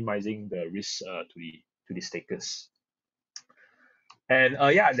thereby minimizing the risk to the stakers. And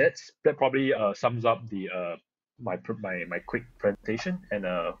yeah, that probably sums up the my quick presentation. And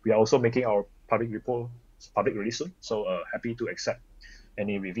we are also making our public report public really soon. So happy to accept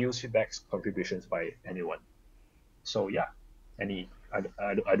any reviews, feedbacks, contributions by anyone. So yeah, I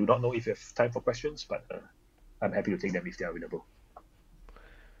do not know if you have time for questions, but I'm happy to take them if they are available.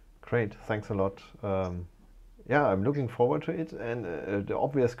 Great, thanks a lot. Yeah, I'm looking forward to it. And the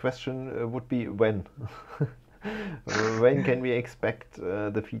obvious question would be when. When can we expect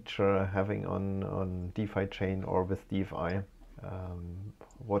the feature having on DefiChain or with DeFi?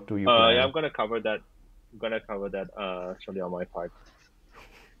 What do you plan? Yeah, I'm gonna cover that. Shortly on my part.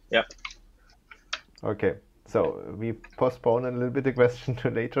 Yeah. Okay. So we postpone a little bit the question to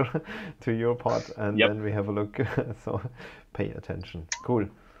later to your part, and then we have a look. So pay attention. Cool.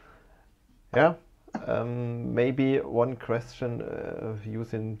 Yeah. Maybe one question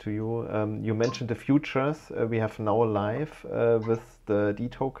using to you. You mentioned the futures we have now live with the D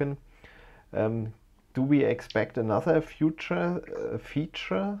token. Do we expect another future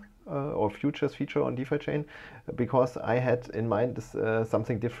feature or futures feature on DefiChain? Because I had in mind this,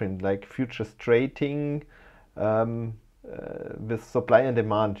 something different, like futures trading with supply and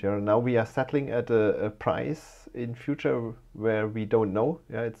demand. Now we are settling at a price in future where we don't know.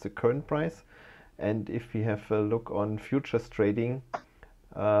 It's the current price. And if we have a look on futures trading,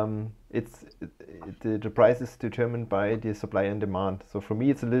 the price is determined by the supply and demand. So for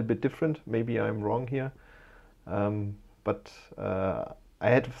me, it's a little bit different. Maybe I'm wrong here, but I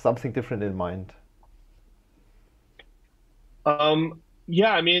had something different in mind.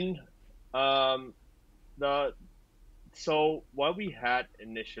 Yeah, I mean, um, the so what we had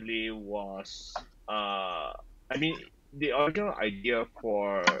initially was, I mean, the original idea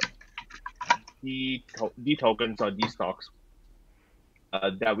for the tokens or the stocks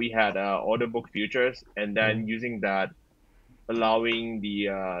that we had order book futures, and Mm. then using that, allowing the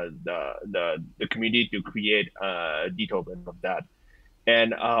community to create the tokens of that,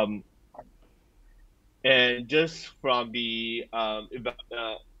 and just from the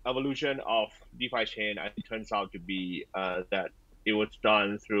evolution of DeFi chain, it turns out to be that it was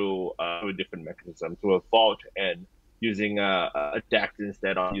done through a different mechanism, through a vault and using a DEX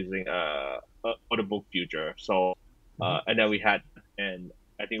instead of using a order book future. So, Mm-hmm. and then we had, and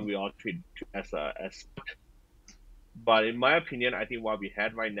I think we all treat it as. But in my opinion, I think what we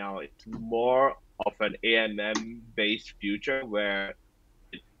had right now is more of an AMM based future where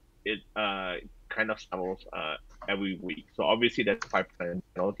it kind of settles every week. So obviously there's a 5%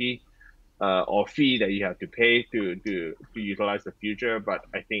 penalty or fee that you have to pay to utilize the future. But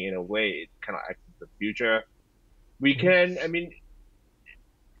I think in a way it kind of acts as the future. We Mm-hmm. can, I mean,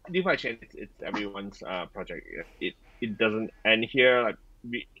 DefiChain, it's everyone's project. It doesn't end here. Like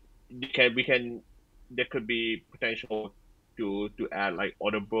we can there could be potential to add like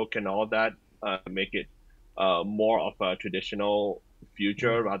order book and all that, make it more of a traditional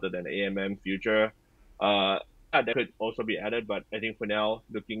future rather than AMM future. Yeah, that could also be added, but I think for now,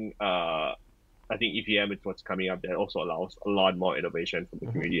 looking I think EVM is what's coming up that also allows a lot more innovation from the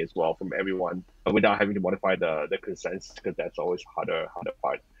Mm-hmm. community as well, from everyone, without having to modify the consensus, because that's always harder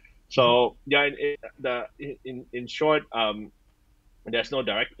part. Mm-hmm. So yeah, in short, there's no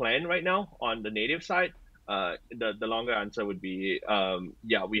direct plan right now on the native side. The longer answer would be,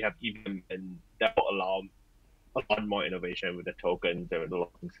 yeah, we have EVM, and that will allow a lot more innovation with the tokens. There are a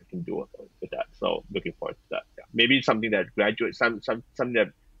lot of things we can do with that. So looking forward to that. Yeah. Maybe something that graduates, something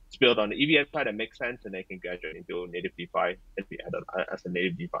that's built on the EVM side that makes sense, and they can graduate into native DeFi and be added as a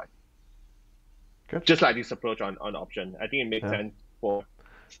native DeFi. Good. Just like this approach on option, I think it makes Yeah. sense for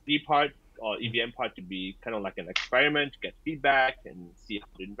C part or EVM part to be kind of like an experiment, to get feedback and see how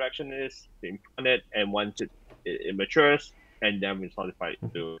the interaction is, to implement it, and once it matures, and then we solidify it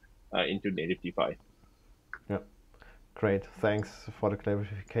into native DeFi. Yeah. Great. Thanks for the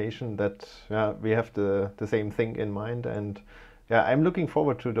clarification that we have the same thing in mind. And yeah, I'm looking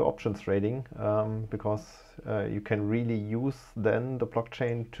forward to the options trading because you can really use then the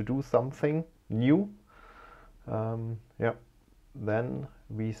blockchain to do something new. Yeah. Then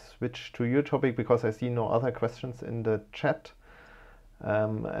we switch to your topic because I see no other questions in the chat.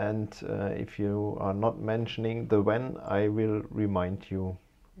 And if you are not mentioning the when, I will remind you.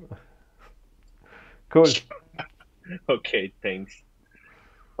 Cool. Okay, thanks.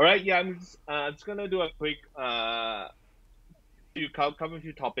 All right, yeah, I'm just gonna do a quick cover a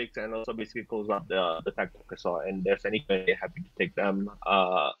few topics and also basically close up the tech talk as well. And if there's any Q&A, happy to take them.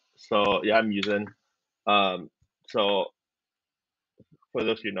 So yeah, I'm using so for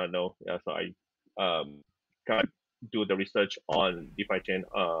those of you not know, yeah, so I kind of do the research on DefiChain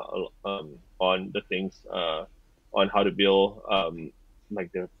on the things on how to build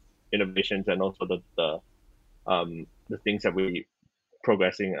like the innovations and also the things that we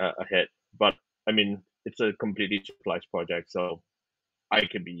progressing ahead. But I mean, it's a completely centralized project, so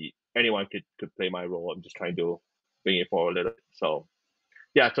anyone could play my role. I'm just trying to bring it forward a little bit. So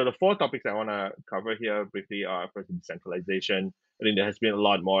yeah, so the four topics I want to cover here briefly are first decentralization. I think there has been a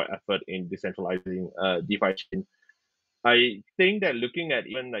lot more effort in decentralizing DeFi chain. I think that looking at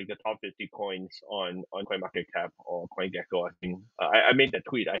even like the top 50 coins on CoinMarketCap or CoinGecko, I think I made that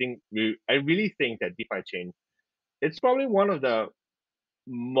tweet. I really think that DeFi chain, it's probably one of the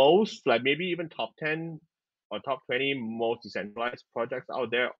most, like maybe even top 10 or top 20 most decentralized projects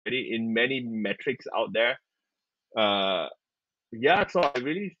out there already in many metrics out there. Yeah, so I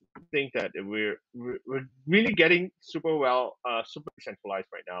really think that we're really getting super decentralized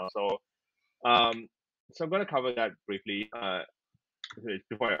right now. So I'm going to cover that briefly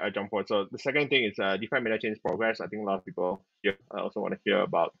before I jump forward. So the second thing is DeFi meta chain's progress. I think a lot of people here also want to hear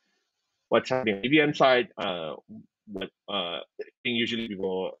about what's happening on the EVM side. What I think usually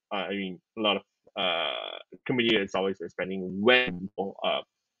people, I mean, a lot of community is always expanding when people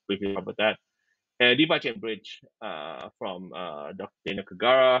briefly cover that. And DefiChain Bridge from Dr. Dana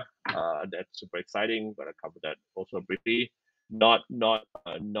Kagara. That's super exciting. Gonna cover that also briefly. Not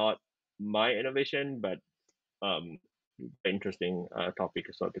my innovation, but interesting topic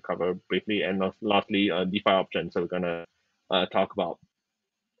as well to cover briefly. And lastly, DeFi options. So we're gonna talk about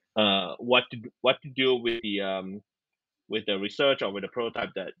what to do with the research or with the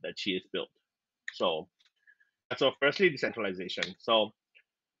prototype that she has built. So So firstly, decentralization. So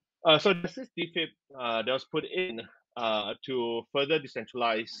there's this DFIP that was put in to further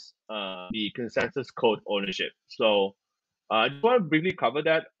decentralize the consensus code ownership. So I just want to briefly cover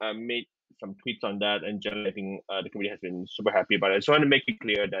that. I made some tweets on that, and generally, I think the committee has been super happy about it. I just want to make it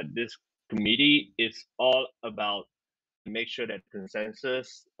clear that this committee is all about make sure that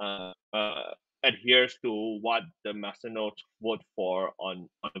consensus adheres to what the masternodes vote for on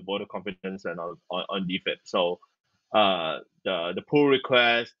the voter confidence and on DFIP. So the pull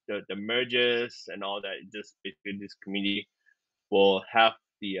request, the merges, and all that. Just basically, this committee will have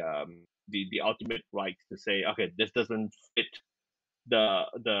the ultimate right to say, okay, this doesn't fit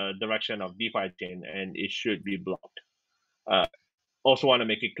the direction of DeFi chain, and it should be blocked. Also, want to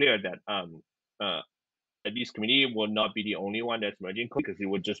make it clear that this committee will not be the only one that's merging code, because it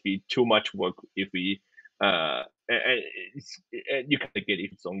would just be too much work if we you can get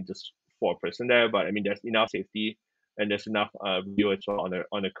if it's only just 4 person there, but I mean there's enough safety and there's enough review as well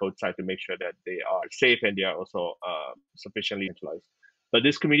on the code side to make sure that they are safe and they are also sufficiently utilized. But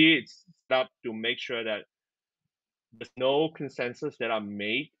this committee is set up to make sure that there's no consensus that are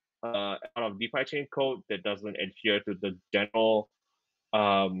made out of DeFi chain code that doesn't adhere to the general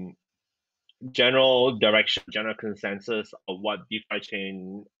direction, general consensus of what DeFi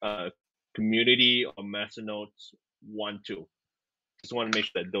chain community or masternodes want to. Just want to make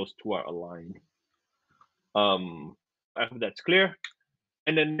sure that those two are aligned. I hope that's clear.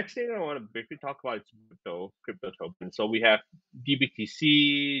 And the next thing I want to briefly talk about is crypto tokens. So we have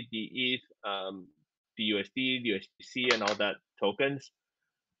DBTC, DETH, DUSD, DUSDC, and all that tokens.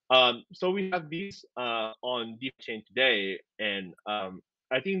 So we have these on DefiChain today, and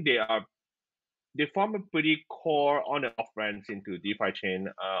I think they form a pretty core on and off ramps into DeFi chain.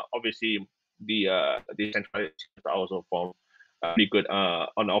 Obviously, the decentralized chains are also form pretty good on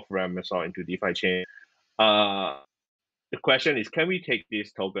and off ramp as well into DeFi chain. The question is, can we take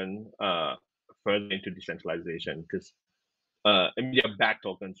this token further into decentralization? Because I mean, they are backed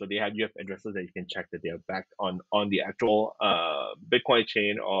tokens, so you have addresses that you can check that they are backed on the actual Bitcoin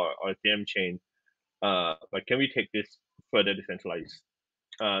chain or Ethereum chain. But can we take this further decentralized?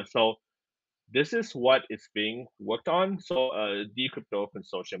 So this is what is being worked on. So the Crypto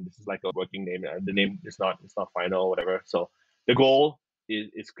Consortium, this is like a working name. The name is not final or whatever. So the goal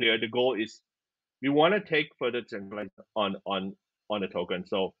is clear. The goal is we want to take further decentralized on the token.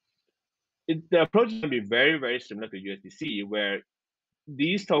 So the approach is going to be very, very similar to USDC, where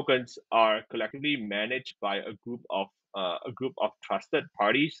these tokens are collectively managed by a group of trusted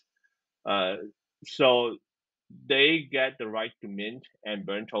parties. So they get the right to mint and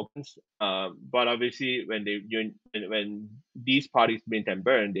burn tokens. But obviously, when these parties mint and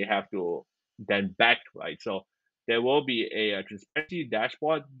burn, they have to then back, right? So there will be a transparency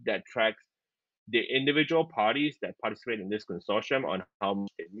dashboard that tracks the individual parties that participate in this consortium on how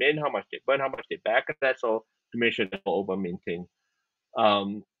much they mint, how much they burn, how much they back, and that's all to make sure they're over minting.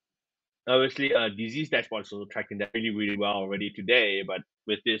 Obviously, disease dashboard is also tracking that really, really well already today. But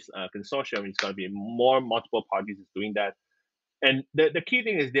with this consortium, it's going to be more multiple parties is doing that. And the key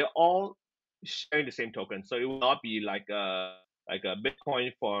thing is they're all sharing the same token, so it will not be like a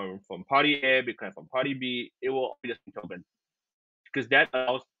Bitcoin from party A, Bitcoin from party B. It will be the same token, because that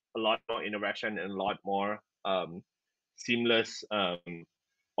allows a lot more interaction and a lot more seamless on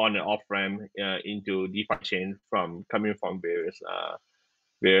and off ramp into DeFi chain coming from various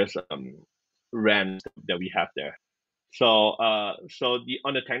ramps that we have there. So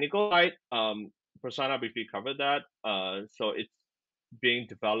on the technical side, Prasanna briefly covered that. So it's being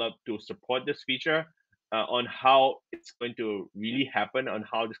developed to support this feature. On how it's going to really happen, on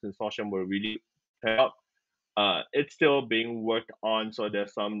how this consortium will really play out, it's still being worked on. So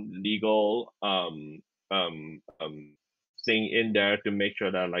there's some legal thing in there to make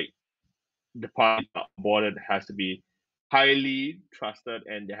sure that like the party onboarded has to be highly trusted,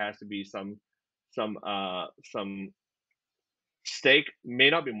 and there has to be some stake, may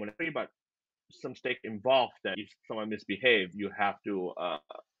not be monetary, but some stake involved, that if someone misbehaves, you have to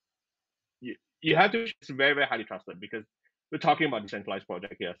you have to. It's very, very highly trusted, because we're talking about decentralized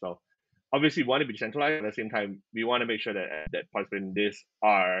project here. So obviously we want to be decentralized, at the same time we want to make sure that participants in this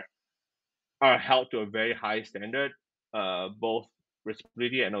are held to a very high standard, both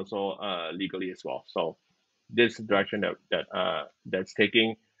responsibly and also legally as well. So this direction that's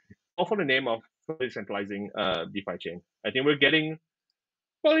taking, all for the name of decentralizing DeFi chain. I think we're getting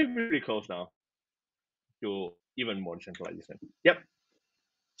probably really close now to even more decentralization. Yep.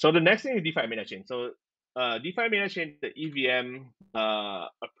 So the next thing is DeFi mainnet chain. So DeFi mainnet chain, the EVM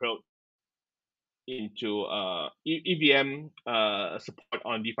approach into EVM support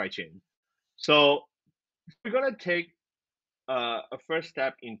on DeFi chain. So we're gonna take a first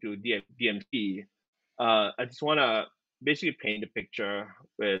step into DMC. I just want to basically paint a picture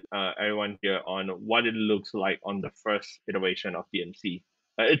with everyone here on what it looks like on the first iteration of DMC.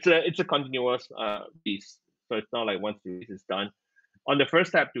 It's a continuous piece, so it's not like once the release is done. On the first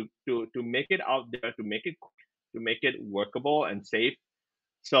step to make it out there, to make it quick, to make it workable and safe.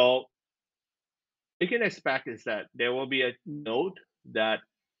 So you can expect is that there will be a node that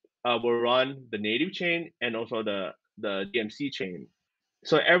will run the native chain and also the DMC chain.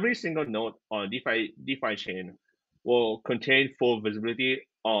 So every single node on DeFi chain will contain full visibility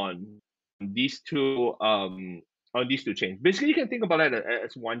on these two chains. Basically, you can think about it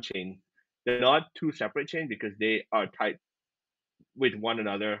as one chain. They're not two separate chains because they are tied with one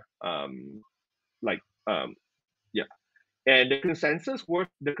another. Yeah. And the consensus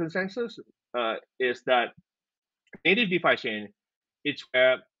is that native DeFi chain, it's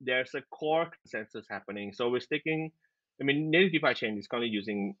where there's a core consensus happening. So we're sticking, native DeFi chain is currently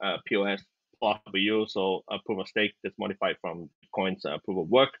using POS plus W, so a proof of stake that's modified from Bitcoin's proof of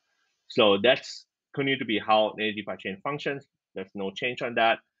work. So that's continue to be how native DeFi chain functions. There's no change on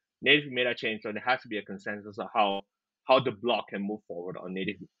that. Native meta chain, so there has to be a consensus of how the block can move forward on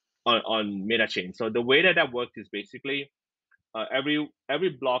native on meta chain. So the way that works is basically every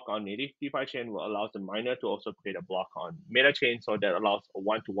block on native DeFi chain will allow the miner to also create a block on meta chain, so that allows a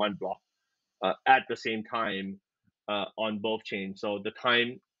one-to-one block at the same time on both chains. So the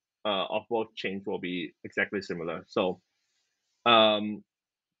time of both chains will be exactly similar. So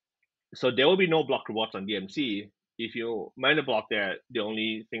so there will be no block rewards on DMC. If you mine a block there, the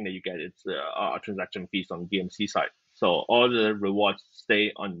only thing that you get is a transaction fees on DMC side. So all the rewards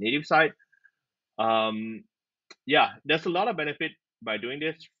stay on native side. Yeah, there's a lot of benefit by doing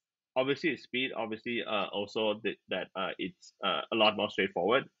this. Obviously, it's speed. Obviously, also that it's a lot more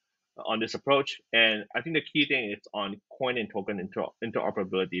straightforward on this approach. And I think the key thing is on coin and token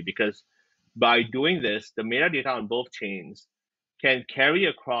interoperability, because by doing this, the metadata on both chains can carry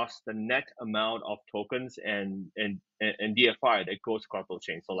across the net amount of tokens and DFI that goes across both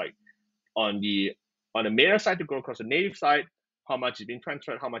chains. So like on the meta side to go across the native side, how much is being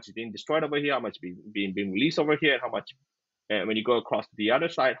transferred, how much is being destroyed over here, how much is being released over here, and how much, when you go across to the other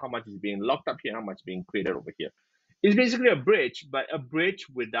side, how much is being locked up here, how much is being created over here. It's basically a bridge, but a bridge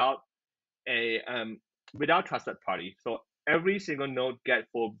without a without trusted party. So every single node gets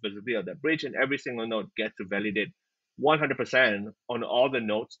full visibility of that bridge, and every single node gets to validate 100% on all the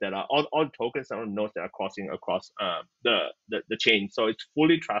nodes that are all tokens and nodes that are crossing across the chain. So it's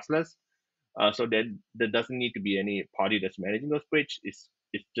fully trustless. So there doesn't need to be any party that's managing those bridge. It's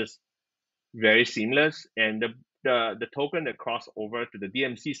just very seamless. And the token that cross over to the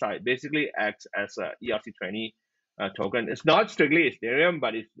DMC side basically acts as a ERC20 token. It's not strictly Ethereum,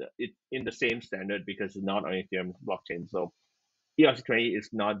 but it's in the same standard because it's not on Ethereum blockchain. So ERC20 is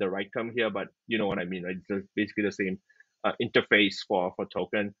not the right term here, but you know what I mean, right? It's basically the same interface for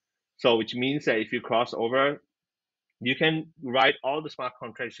token. So which means that if you cross over, you can write all the smart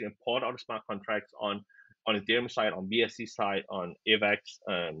contracts, you can port all the smart contracts on Ethereum side, on BSC side, on AVAX,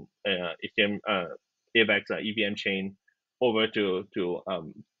 Ethereum, AVAX EVM chain over to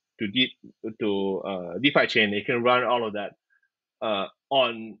DeFi chain. You can run all of that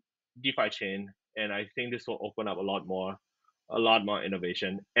on DeFi chain, and I think this will open up a lot more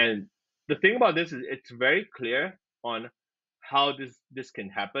innovation. And the thing about this is it's very clear on how this can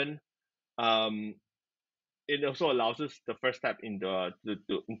happen. It also allows us the first step into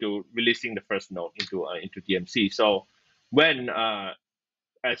releasing the first node into DMC. So when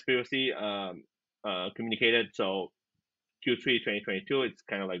as previously communicated, so Q3 2022, it's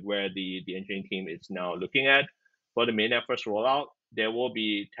kind of like where the engineering team is now looking at for the mainnet first rollout. There will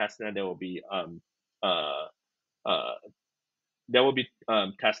be testnet, there will be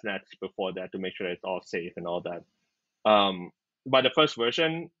testnets before that to make sure it's all safe and all that. But the first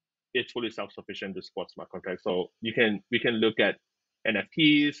version, it's fully self-sufficient to support smart contracts. So we can look at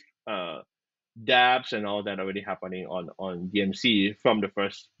NFTs, dApps, and all that already happening on DMC from the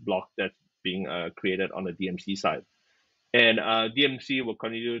first block that's being created on the DMC side. And DMC will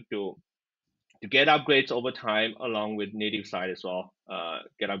continue to get upgrades over time, along with native side as well.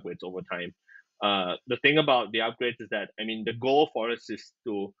 Get upgrades over time. The thing about the upgrades is that the goal for us is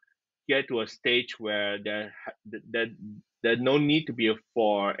to get to a stage where there's no need to be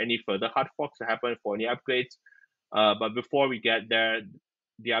for any further hard forks to happen for any upgrades. But before we get there,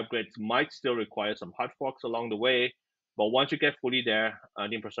 the upgrades might still require some hard forks along the way. But once you get fully there,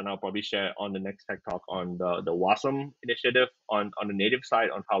 Dean Prasanna will probably share on the next Tech Talk on the WASM initiative on the native side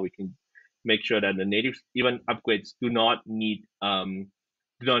on how we can make sure that the native even upgrades do not need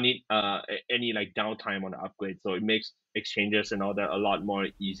do not need any like downtime on the upgrade. So it makes exchanges and all that a lot more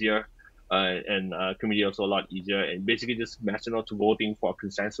easier, and community also a lot easier. And basically just masternode to voting for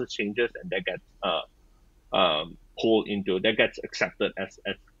consensus changes, and that gets pulled into, that gets accepted as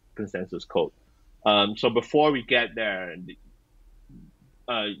consensus code. So before we get there,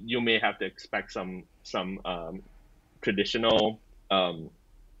 you may have to expect some traditional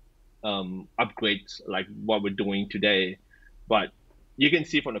upgrades like what we're doing today, but you can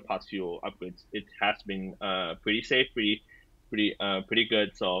see from the past few upgrades, it has been pretty safe, pretty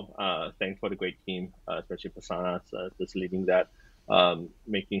good. So thanks for the great team, especially for Sanas, just leading that,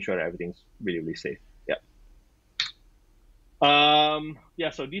 making sure that everything's really safe. Yeah.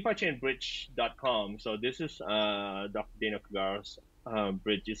 So DefiChainBridge.com. So this is Dr. Dana Kagara's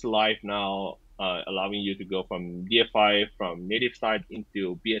bridge. Is live now, allowing you to go from DFI from native side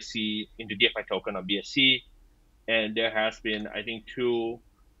into BSC, into DFI token on BSC. And there has been, I think,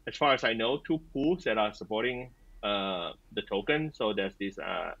 as far as I know, two pools that are supporting the token. So there's this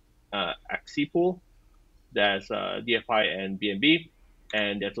XC pool, there's DFI and BNB,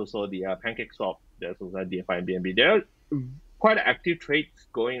 and there's also the PancakeSwap. There's also DFI and BNB. There are quite active trades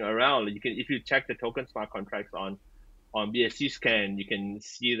going around. You can, if you check the token smart contracts on BSC scan, you can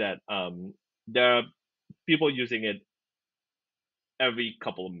see that there are people using it every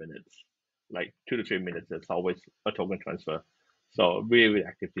couple of minutes, like 2 to 3 minutes. It's always a token transfer. So really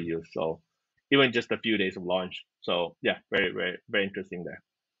active to use. So even just a few days of launch. So yeah, very interesting there.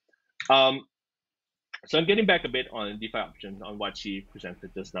 So I'm getting back a bit on DeFi options on what she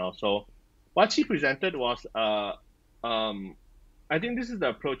presented just now. So what she presented was, I think this is the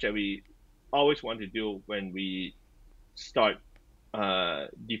approach that we always want to do when we start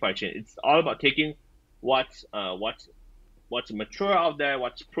DeFi chain. It's all about taking what's mature out there,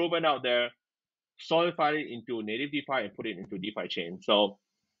 what's proven out there, solidify it into native DeFi and put it into DeFi chain. So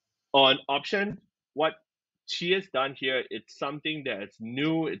on option, what she has done here, it's something that's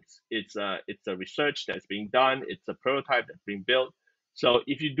new. It's a research that's being done. It's a prototype that's being built. So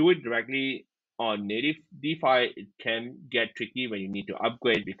if you do it directly on native DeFi, it can get tricky when you need to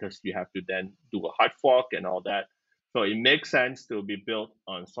upgrade because you have to then do a hard fork and all that. So it makes sense to be built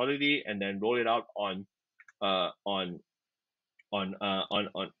on Solidity and then roll it out on a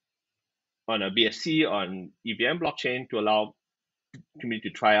BSC, on EVM blockchain to allow community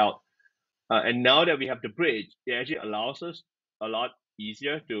to try out. And now that we have the bridge, it actually allows us a lot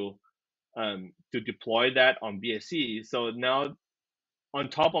easier to deploy that on BSC. So now, on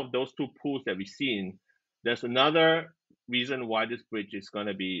top of those two pools that we've seen, there's another reason why this bridge is going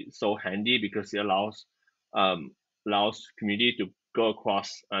to be so handy, because it allows community to go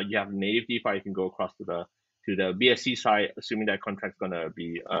across. You have native DeFi, you can go across to the BSC side, assuming that contract's going to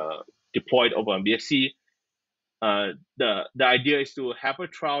be deployed over on BSC. The idea is to have a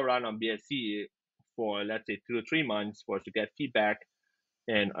trial run on BSC for, let's say, 2 to 3 months for us to get feedback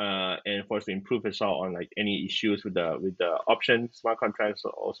and for us to improve as well on like any issues with the option smart contracts,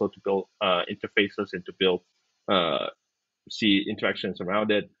 also to build interfaces and to build see interactions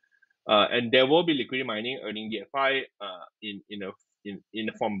around it. And there will be liquidity mining earning DFI in the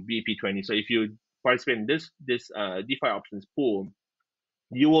form of BP20. So if you participate in this DeFi options pool,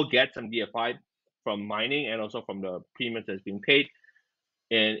 you will get some DFI from mining and also from the premiums that's being paid.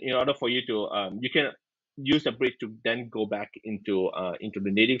 And in order for you to, you can use the bridge to then go back into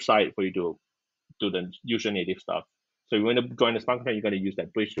the native side for you to do the usual native stuff. So you want to join the smart contract, you got to use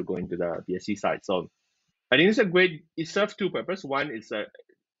that bridge to go into the BSC side. So I think it's a great, it serves two purposes. One is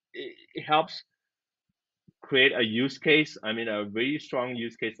it helps create a use case. I mean, a very strong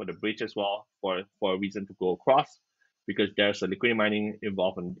use case for the bridge as well, for a reason to go across, because there's a liquidity mining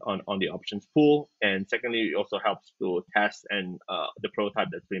involved on the options pool. And secondly, it also helps to test and the prototype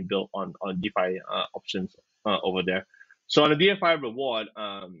that's been built on DeFi options over there. So on the DeFi reward,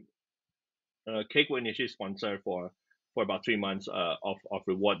 Cake will initially sponsor for about 3 months of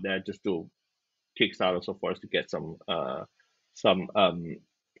reward there, just to kickstart also for us to get some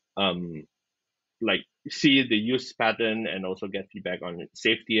like see the use pattern and also get feedback on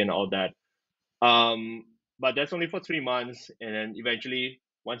safety and all that. But that's only for 3 months, and then eventually,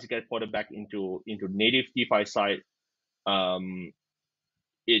 once you get ported back into native DeFi side,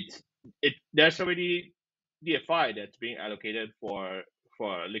 there's already DFI that's being allocated for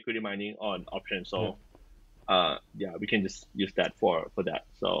liquidity mining on options. So we can just use that for that.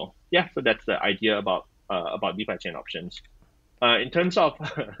 So yeah, so that's the idea about DeFi chain options. In terms of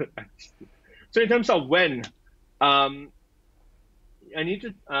when, I need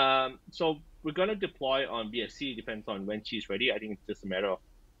to so we're gonna deploy on BSC. Depends on when she's ready. I think it's just a matter of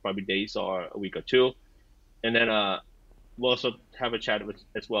probably days or a week or two, and then we'll also have a chat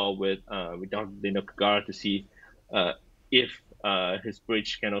as well with Dr. Dino Kagara to see if his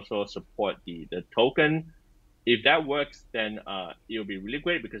bridge can also support the token. If that works, then it'll be really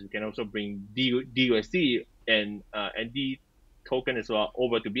great because we can also bring DUSD and D token as well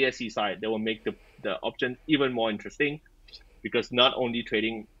over to BSC side. That will make the option even more interesting because not only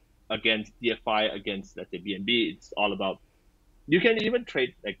trading against DFI against, let's say, BNB, it's all about, you can even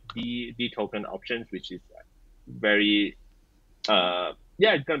trade like D token options, which is very it's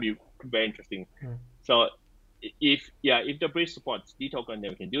gonna be very interesting. So if the bridge supports D token, then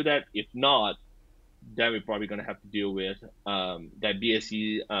we can do that. If not, then we're probably gonna have to deal with that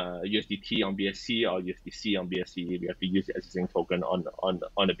BSC USDT on BSC or USDC on BSC. We have to use the existing token on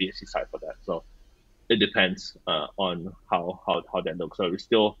the BSC side for that. So it depends on how that looks. So we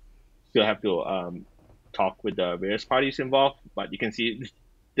still have to talk with the various parties involved, but you can see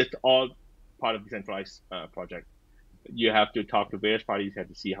that's all part of the decentralized project. You have to talk to various parties, you have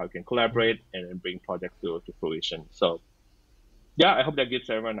to see how you can collaborate and then bring projects to fruition. So yeah, I hope that gives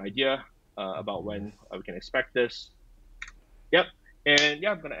everyone an idea about when we can expect this. Yep. And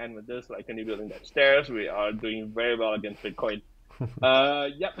yeah, I'm going to end with this. Like, continue building that stairs. We are doing very well against Bitcoin. Yep.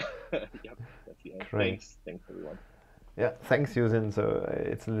 Yep. That's the end. Thanks, everyone. Yeah, thanks, Yusin. So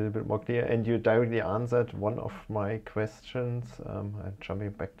it's a little bit more clear, and you directly answered one of my questions. I'm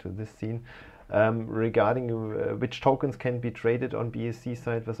jumping back to this scene regarding which tokens can be traded on BSC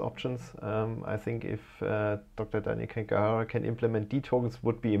side with options. I think if Dr. Daniel Kagara can implement D tokens,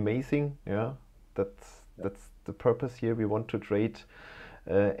 would be amazing. Yeah, that's the purpose here. We want to trade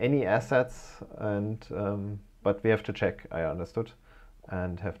any assets, and but we have to check. I understood,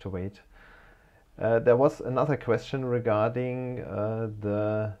 and have to wait. There was another question regarding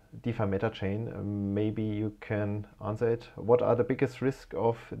the DeFi meta chain. Maybe you can answer it. What are the biggest risks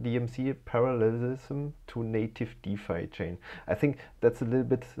of DMC parallelism to native DeFi chain? I think that's a little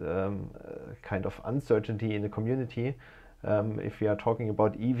bit kind of uncertainty in the community. If we are talking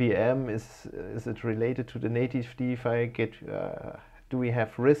about EVM, is it related to the native DeFi? Do we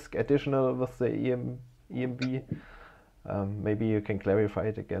have risk additional with the EMB? Maybe you can clarify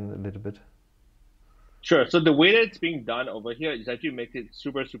it again a little bit. Sure. So the way that it's being done over here is actually make it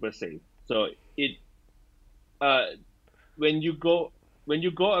super, super safe. So it, when you go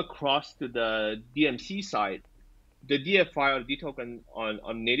across to the DMC side, the DFI or D token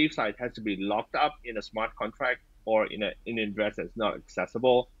on native side has to be locked up in a smart contract or in an address that's not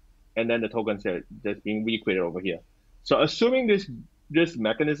accessible, and then the tokens that's being recreated over here. So assuming this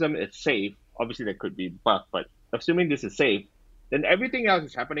mechanism is safe, obviously there could be bug, but assuming this is safe, then everything else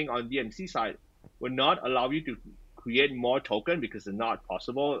is happening on DMC side will not allow you to create more token because it's not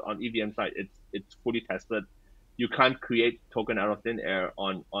possible on EVM side. It's fully tested. You can't create token out of thin air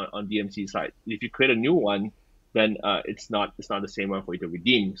on DMC side. If you create a new one, then it's not the same one for you to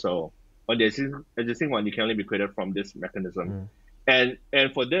redeem. So on the existing one, you can only be created from this mechanism. And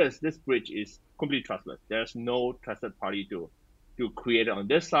for this bridge is completely trustless. There's no trusted party to create it on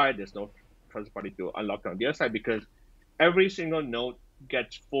this side. There's no trusted party to unlock it on the other side because every single node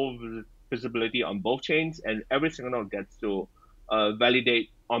gets full visibility on both chains, and every single node gets to validate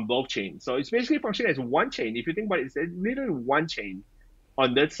on both chains. So it's basically functioning as one chain. If you think about it, it's literally one chain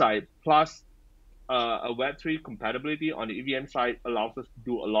on that side, plus a Web3 compatibility on the EVM side allows us to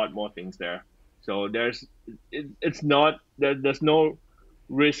do a lot more things there. So there's no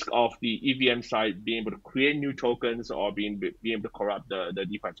risk of the EVM side being able to create new tokens or being able to corrupt the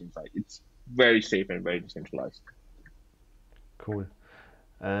DeFi chain side. It's very safe and very decentralized. Cool.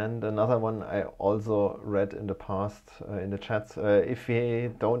 And another one I also read in the past in the chats, if we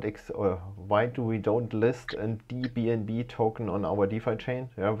don't why do we don't list a DBNB token on our DeFi chain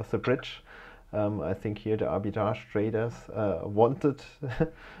with the bridge? I think here the arbitrage traders want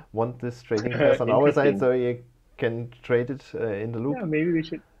this trading path on our side, so you can trade it in the loop. Yeah, maybe we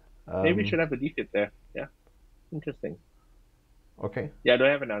should have a DFIP there. Yeah, interesting. Okay. Yeah, I don't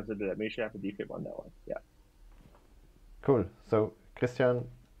have an answer to that. Maybe we should have a DFIP on that one. Yeah. Cool. So Christian,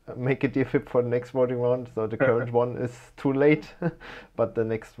 make a DFIP for the next voting round. So the current one is too late, but the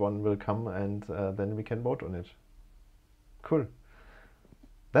next one will come, and then we can vote on it. Cool.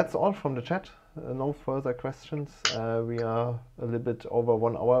 That's all from the chat. No further questions. We are a little bit over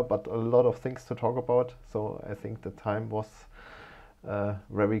 1 hour, but a lot of things to talk about. So I think the time was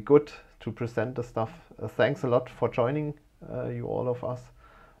very good to present the stuff. Thanks a lot for joining, you all of us.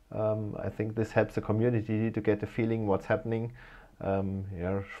 I think this helps the community to get a feeling what's happening.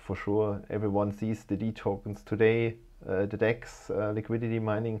 Yeah, for sure, everyone sees the D tokens today, the DEX, liquidity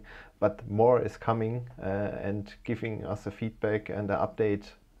mining, but more is coming and giving us a feedback and an update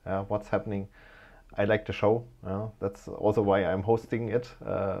what's happening. I like the show. That's also why I'm hosting it,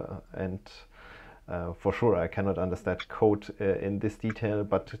 and for sure I cannot understand code in this detail,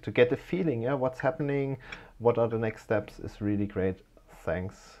 but to get a feeling, what's happening, what are the next steps, is really great.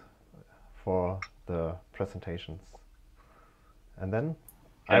 Thanks for the presentations. And then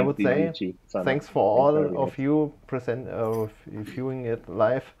I would say thanks for all of you viewing it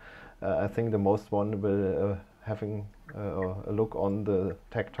live. I think the most one will having a look on the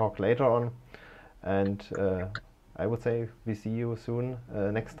Tech Talk later on. And I would say we see you soon.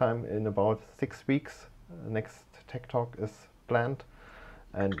 Next time in about 6 weeks. Next Tech Talk is planned.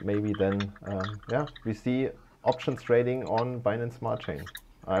 And maybe then, we see options trading on Binance Smart Chain.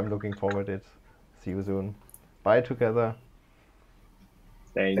 I'm looking forward to it. See you soon. Bye together.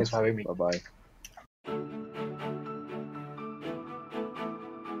 Thanks for having me. Bye-bye.